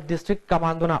Thawal District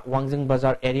Commandona Wangjing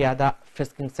Bazar area da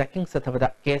Fisking Sacking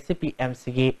Satabada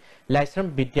KCPMC gi Laisram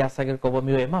Vidya Sagar Koba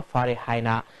Miwema Fare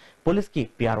Haina Police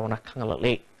ki Piarona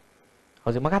Kangalale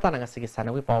Hoji Makata nga sige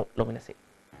sana wi pau lominasi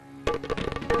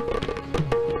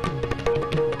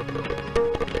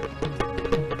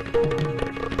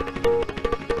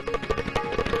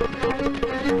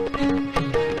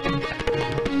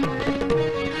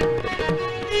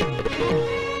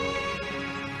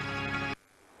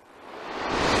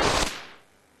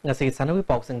Ngasih sana wi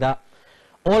pau singda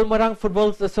All Marang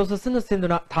Football Association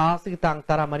sinduna tha sigitang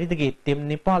tara maridagi team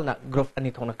Nepal na group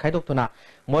ani thona khaidok tuna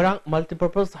Morang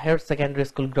Multipurpose Higher Secondary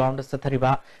School ground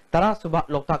sathariba tara suba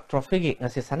Loktak Trophy gi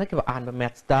ngasi sana kiba ahanba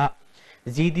match da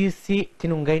GDC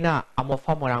Tinungaina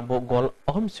amofa Morang bo goal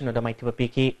ahum sino da maitiba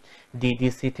piki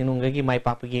DDC Tinungagi mai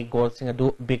papigi goal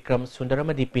singadu Bikram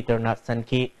Sundaramadi Peter na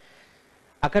sanki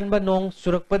akan ba nong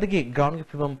surakpadagi ground gi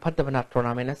phibam phatabana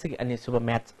tournament asigi ani suba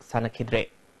match sana khidre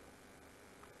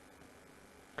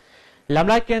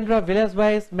Lamlai Kendra Village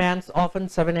Wise Men's Open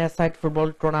 7-a-side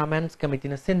football tournaments committee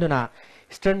na sinduna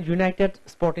Eastern United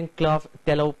Sporting Club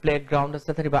Telo Playground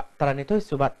sathariba taranito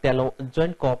suba Telo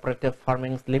Joint Cooperative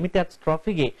Farming Limited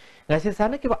trophy gi ngasi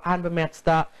sana kiba anba match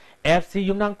ta FC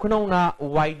Yumnang Kunong na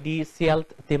YDCL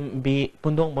team B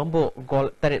Pundong Bambu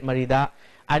goal tarit marida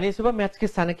ani suba match ki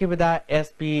sana kibada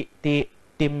SPT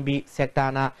team B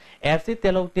sektana FC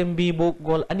Telo team B bu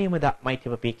goal ani mada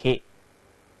maitiba piki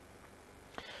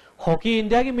Hockey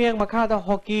India ki miyang makada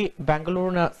hockey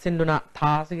Bangalore na sinduna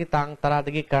tha sigi tang tara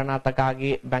dagi Karnataka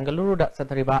gi Bangalore da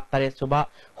sathariba tare suba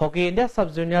Hockey India Sub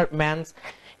Junior Men's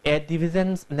A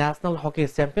Divisions National Hockey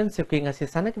Championship ki ngasi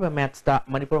sana kiba match da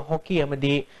Manipur Hockey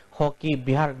amadi Hockey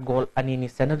Bihar goal ani ni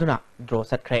sanaduna draw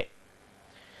satkre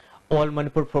All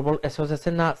Manipur Football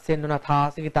Association na sinduna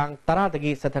tha sigi tang tara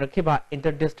dagi satharakiba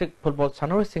Inter District Football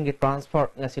Sanore singi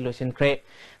transfer ngasi losin kre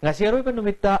ngasi aroi pa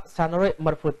numitta Sanore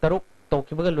marfu taruk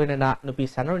Tokibaga Luina Nupi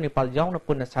Sanore Nepal Yauna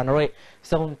Puna Sanore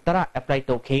Sahun Tara apply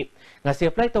Toki Ngasi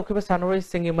apply Tokiba Sanore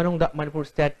Singi Manung da Manipur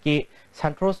State ki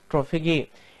Santros Trophy gi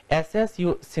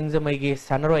SSU Singzamai gi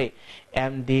Sanore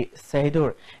MD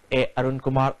Sahidur A Arun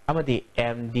Kumar Amadi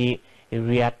MD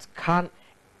Riyad Khan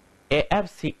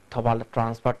AFC Thobal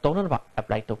transfer Tonanba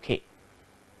apply Toki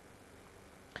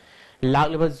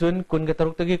Lagliba June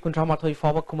Kungataruk Tagi Kuntramathoi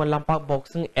Fawa Kumalampak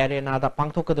Boxing Arena da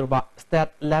Pangthokadurba State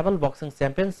Level Boxing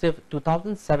Championship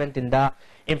 2017 da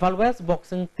Imphal West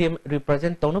Boxing Team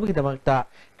represent Tonobi Damakta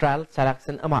Trial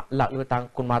Selection Ama Lagliba Tang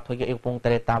Kunmathoi Ge Ipong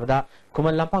Tare Tabada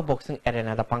Kumalampak Boxing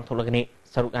Arena da Pangtholagani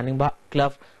Saruk Aningba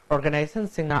Club Organization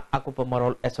Singna Akupa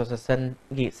Marol Association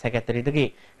Gi Secretary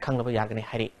Dagi Kanglaba Yagani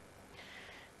Hari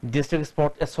District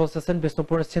Sport Association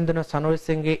Bisnupur Sindhana Sanori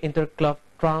Singh Inter Club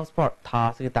Transfer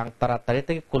Tha Sigitang Tara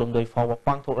Tarete Kulumdoi Fawa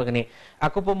Pangthok Agani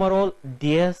Akupa Marol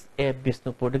DSA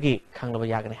Bisnupur Dagi Kanglaba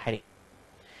Yagani Hari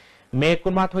May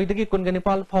Kunmathoi Dagi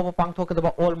Kunganipal Fawa Pangthok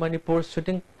Kadaba All Manipur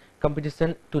Shooting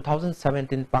Competition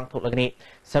 2017 Pangthok Agani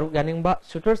Saruk Yaningba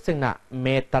Shooter Singna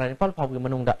May Taranipal Fawi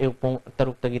Manungda Eupong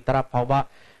Taruk Dagi Tara Fawa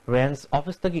Range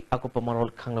Office Dagi Akupa Marol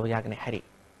Kanglaba Yagani Hari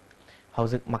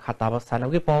Howzik Makhataba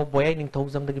Sanagi Pau Boy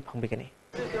Ningtozam the Pambikani.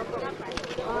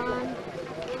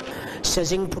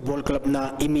 Sajing Football Club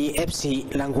na IMI FC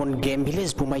Langon Game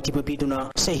Village Bumaiti Babiduna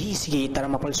Sahi Sigi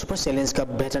Taramapal Super Challenge Cup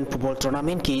Veteran Football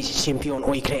Tournament ki champion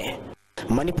oikre.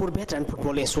 Manipur Veteran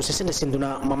Football Association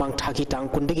Sinduna Mamang Thaki Tang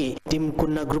Kundagi team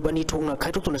Kunna group अनि थोंगना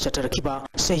खाइथोक्तुना चथरखिबा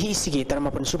सही सिगे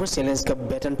तरमापन super challenge का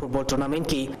baton football tournament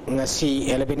की ngasi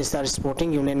 11 Star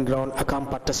Sporting Union Ground akam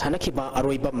patta sanakhiba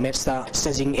aroiba match ta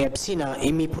Sajing FC na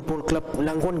imi football club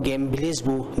Langon Game Village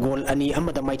bu goal ani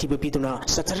amada maiti bapituna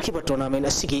satharkhiba tournament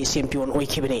asigi champion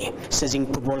oikhibani Sajing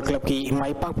football club ki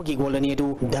mai pakpagi goal ani du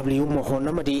W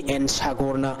Mohon amadi N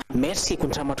Sagorna match ki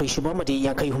kunthamathoi suba amadi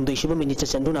yankai humdoi suba minute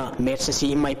chanduna match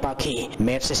asi mai pakhi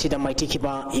match asi da maiti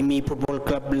khiba imi football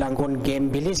club Langon Game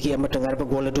Village gi amatangarba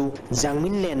goal adu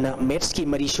Jangmin Len na match ki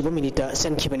mari suba minute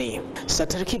sankhibani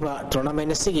satharkhiba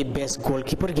tournament asigi best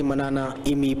goalkeeper gi manana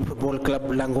imi football club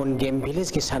Langon Game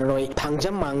Village ki sanroi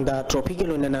thangjam mangda trophy gi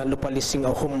loinana lupa lising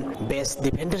ahum best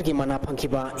defender gi mana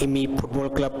phangkhiba imi football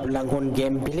club Langon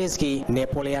Game Village gi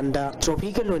Napoleon da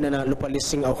trophy gi loinana lupa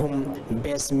lising ahum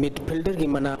best midfielder gi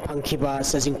mana phangkhiba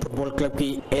Sajing football club ki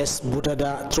S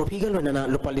Budada trophy gi loinana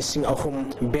lupa lising ahum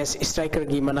best striker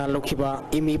gi mana lokhiba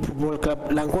imi football club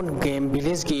Langon Game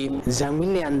Village gi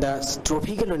Jangmin da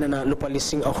trophy gi loinana lupa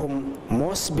lising ahum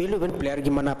most valuable player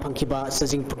gi mana phangkhiba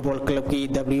Sajing football club ki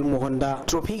W Mohanda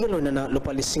trophy gi loinana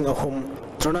lupa lising ahum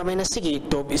tournament asigi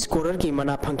top scorer gi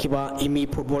mana phangkhiba imi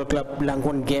football club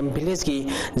Langon Game Village gi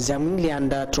Jangmin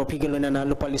da trophy gi loinana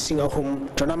lupa lising ahum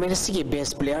tournament asigi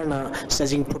best player na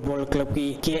Sajing football club ki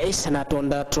KA Sanaton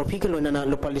da trophy gi loinana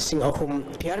lupa lising ahum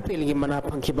PRPL gi mana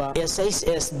phangkhiba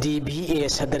SSSDBA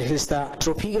Sadar Hills da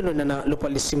trophy gi loinana lupa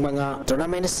lising manga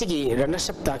tournament asigi runners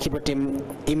up takhiba team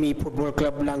imi football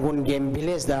club Langon Game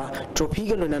Village da trophy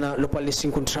gi loinana lupa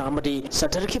lising kunthra amadi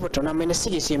satharkhiba tournament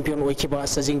asigi champion oikhiba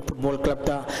Sajing football club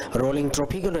da rolling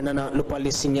trophy gi loinana lupa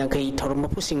lising yankai thorum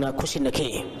pusingna khusinakhi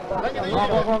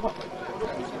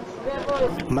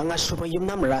Manga Super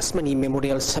Yumnam Rasmani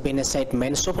Memorial 7-a-side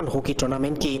Men's Open Hockey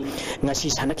Tournament ki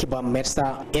ngasi sanakhiba match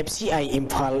ta FCI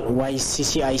Imphal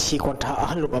YCCIC kontra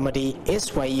ahalup amadi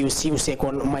SYUC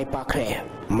Usekon mai pakre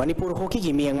Manipur Hockey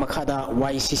gi miang makhada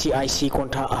YCCIC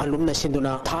kontra ahalum na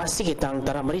sinduna tha sigi tang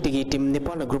taramari digi team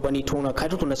Nepal group ani thona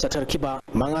khairutuna satharkhiba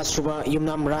Manga Super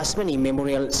Yumnam Rasmani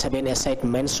Memorial 7-a-side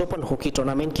Men's Open Hockey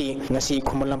Tournament ki ngasi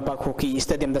Khumalampak Hockey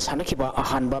Stadium da sanakhiba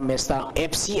ahanba match ta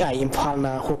FCI Imphal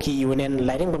na Hockey Union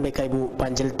Lighting Bambe Kaibu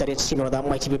Panjal Taret Sinoda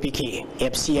Maiti Piki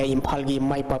FCI Imphal gi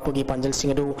mai papagi Panjal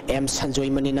Singadu M Sanjoy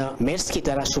Manina match ki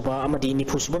tara suba amadi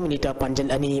nifu suba minita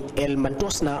Panjal ani El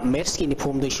Mantos na match ki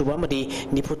nifum doi suba amadi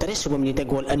nifu tare suba minita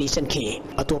goal ani sanki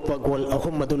atopa goal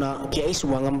ahum maduna ki ais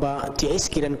wangamba ti ais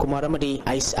Kiran Kumar amadi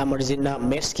ais Amarjit na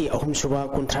match ki ahum suba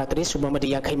kontra tare suba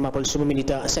amadi yakai mapal suba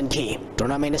minita sanki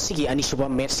tournament asigi ani suba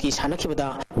match ki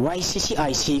sanakibada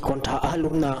YCCIC kontra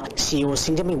ahalumna CEO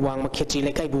Singjami Wang Makhetri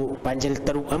lekaibu Panjal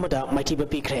Taruk Amada Maiti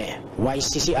Bapikre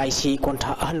YCCIC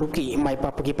kontra ahaluki mai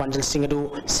papagi Panjal Singadu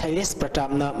Silas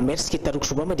Pratap na match ki taruk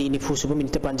suba amadi nifu suba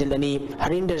minita Panjal ani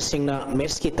Harinder Singh na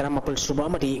match ki taramapal suba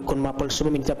amadi kunmapal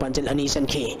suba minita Panjal ani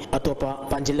sanki atopa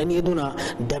Panjal ani aduna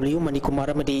W Manikumar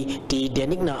amadi T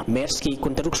Denik na match ki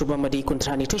kuntaruk suba amadi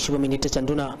kuntrani tu suba minita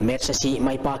chanduna match asi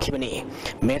mai pakhibani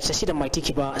match asi da maiti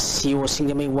khiba CEO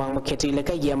Singjami Wang Makhetri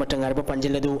lekai gi amatangarba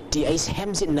Panjal adu T Ice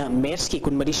Hamzit na match ki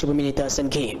kunmari suba minita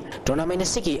sanki tournament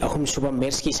asigi ahum suba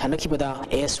match ki sanakibada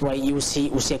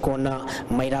SYUC Usekon na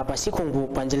Maira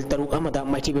Basikongbu Panjal Taruk amada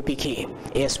maiti bapikhi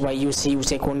SYUC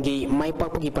Usekon gi mai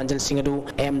papagi Panjal Singadu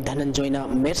M Dhananjoy na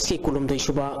match ki kulumdoi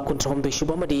suba kuntrahomdoi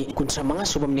suba amadi kuntramanga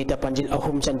suba minita Panjal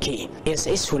ahum sanki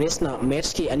SS Suresh na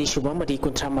match ki ani suba amadi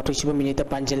kuntramatoi suba minita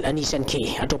Panjal ani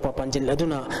sanki atopa Panjal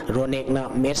aduna Ronek na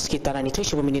match ki taranithoi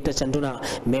suba minita chanduna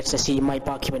match asi mai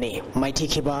pakhibani maiti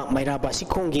khiba Maira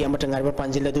Basikongi amatangarba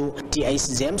Panjal adu T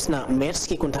Ice James na match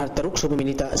ki kunthar taruk suba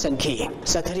minita sanki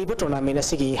sathariba tournament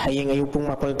asigi hayeng ayu pung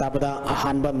mapal tabada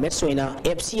ahanba match oina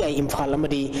FCI Imphal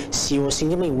amadi CEO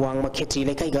Singjami Wang Makhetri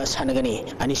lekai ga sanagani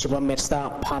ani suba match ta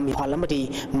Pham Imphal amadi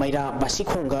Maira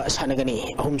Basikhonga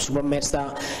sanagani ahum suba match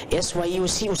ta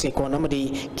SYUC Usekon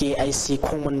amadi KIC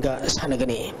Khongman ga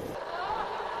sanagani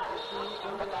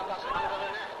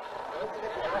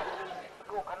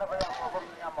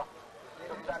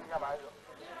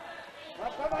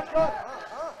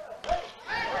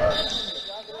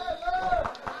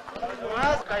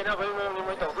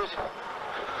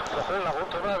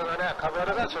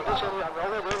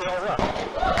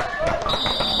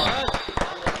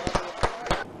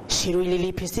Siroi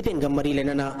Lili Festival Gamari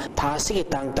Lenana Thasigi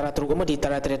Tang Taratruk Amadi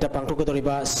Taratreta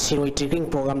Pangtukadoriba Siroi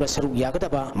Trekking Program da Saruk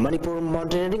Yagadaba Manipur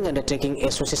Mountaineering and Trekking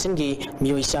Association gi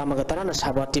Mioisa Magatarana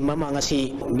Saba Team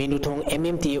Mangasi Minutong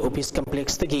MMT Office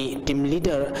Complex Tagi Team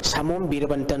Leader Samom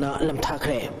Birabantana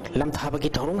Lamthakre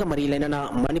Lamthabagi Thorunga Mari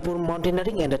Lenana Manipur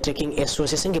Mountaineering and Trekking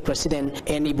Association gi President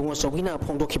N Ibungo Sogina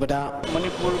Pongdo Kibada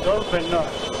Manipur government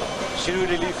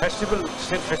Sirui Festival,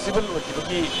 State Festival, which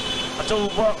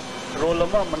Achauba,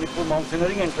 Rolama, Manipur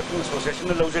Mountaineering and Trekking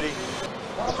Association Luxury.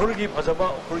 Kurgi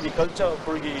Pazaba, Kurgi culture,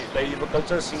 Kurgi Laiba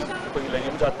culture, sing, Kurgi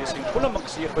Laimjati sing,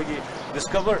 Pulamaxi, Kurgi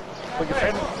discover, Kurgi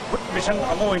friend, good mission,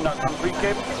 Amoina, Kurgi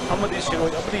Cape, Amadi Shiro,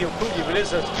 Abdi, Kurgi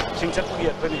villages, Sing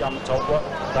Chatuya, Kuriyam Chauba,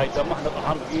 Daitama,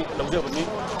 Hamgi, Lozavani,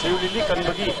 Siruli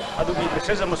Kanbagi, Adubi,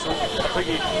 Sesamasu,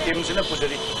 Kurgi, Games in a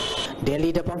Pujari.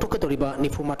 Delhi the Pantukatoriba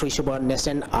Nifuma Tuisuba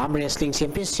National Arm Wrestling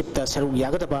Championship the Saru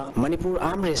Yagadaba Manipur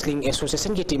Arm Wrestling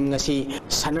Association team Nasi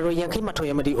Sanaro Yanki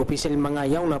Matoyamadi official Manga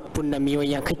Yauna Punamio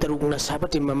Yanki Tarugna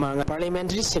Sabati Mamanga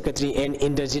Parliamentary Secretary and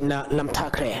Indrazina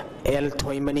Lamtakre L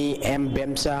Toymani M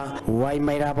Bemsa Y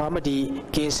Maira Bamadi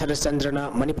K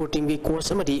Sarasandrana Manipur team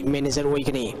course Amadi Manager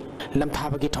Wigani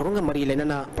Lamtabagi Torunga Mari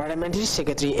Lenana Parliamentary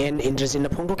Secretary and Indrazina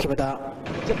Pongo Kibada.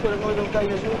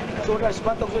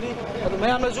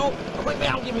 Aku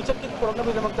memang di macam itu korang nak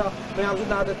macam mana? Memang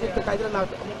sudah ada tiap kaitan nak.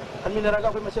 Kami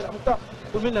neraga, kami masih nak.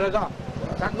 Kami neraga.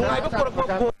 Nungai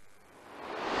berkorang.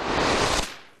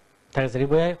 Terus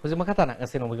ribu ya, khusus makata nak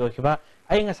ngasih nombor kiba,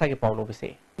 ayah ngasih ke Paulo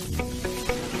besi.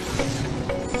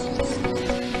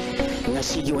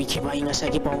 Ngasih kiba ayah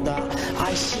ngasih ke Paulo,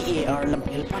 ICAR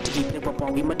lampel parti kita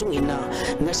Paulo matung ina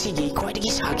ngasih kau ada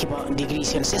kisah kiba degree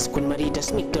Celsius kun mari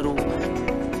dasmik teruk.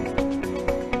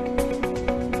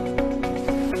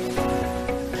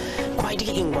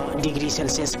 Degree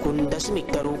Celsius kun dasmik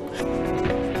taruk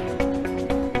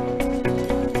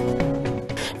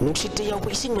nuksit yaw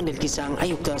ising manil kisang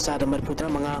ayukta sa damar putra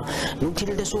mga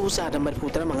nuktil dasu sa damar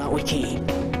putra mga oike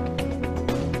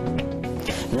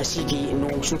nasigi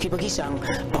nung suki pagisang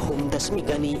ahum dasmik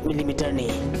ani millimeter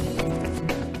ni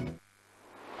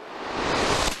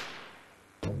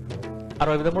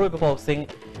Aroy bidamuro ipapausing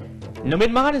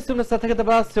Numit mga nisum na sa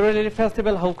tagataba Siroi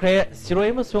Festival haukre Siroi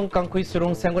masung kangkui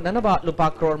surung sanggut na ba lupa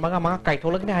crore mga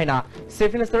kaitolag ni Haina Chief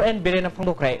Minister and Bire na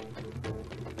fangdokre.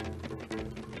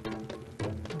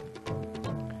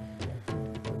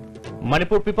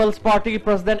 Manipur People's Party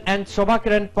President and Shobha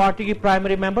Kiran Party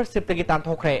Primary Membership tagi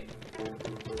tanthokre.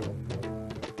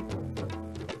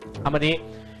 Amadi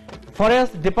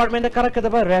Forest Department na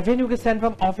karakadaba Revenue ki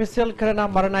senfam official karana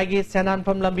maranagi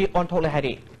senanfam lambi onthole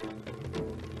hari.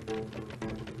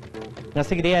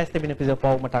 Ngasih dia STB ni episode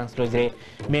pau matang seloje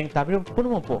meng tapi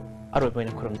pun mampu aroy poin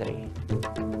kurum jari.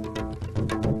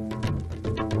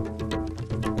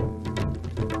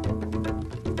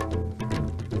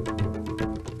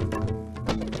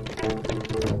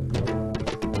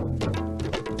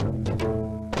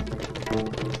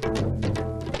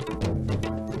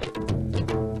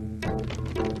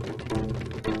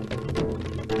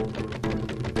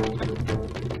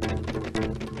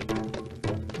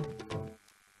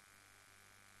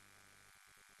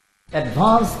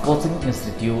 Advanced Coaching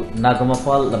Institute,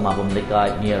 Nagamapal, Lamabam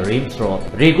Lekai near Reims Road.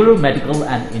 Regular Medical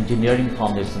and Engineering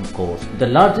Foundation course. The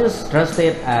largest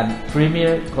trusted and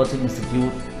premier coaching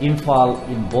institute in Imphal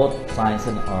in both science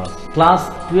and arts. Class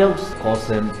 12 course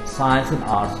in Science and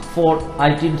Arts for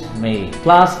 18th May.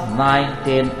 Class 9,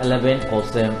 10, 11 course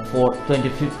for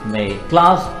 25th May.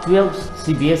 Class 12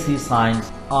 CBSE Science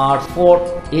Arts for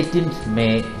 18th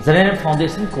May. General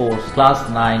Foundation course Class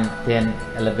 9, 10,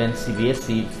 11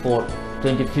 CBSE for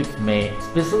 25th May.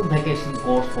 Special vacation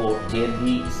course for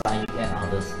JLB, Science and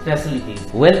others. Facilities: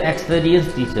 well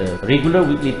experienced teacher, regular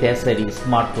weekly test series,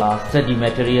 smart class, study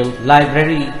material,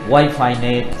 library, Wi-Fi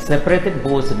net, separated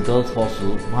boys and girls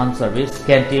hostel, one service,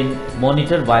 canteen,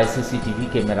 monitored by CCTV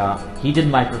camera,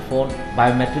 hidden microphone,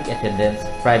 biometric attendance,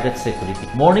 private security.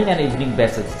 Morning and evening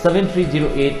basis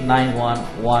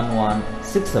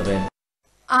 7308911167.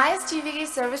 ISTV की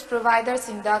service provider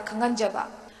सिंदा खंगनजबा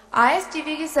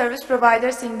ISTV की service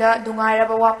provider सिंदा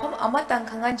दुंगाइरबा वाफम अमतंग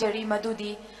खंगनजरी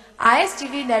मदुदी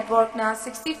ISTV network ना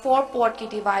 64 port की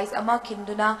device अमा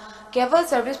खिंदुना cable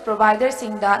service provider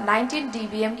सिंदा 19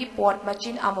 dBm की port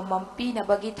मचिन अममम P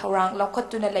नबगी थौरांग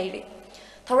लौखतुना लेरे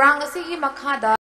थौरांग असी की मखादा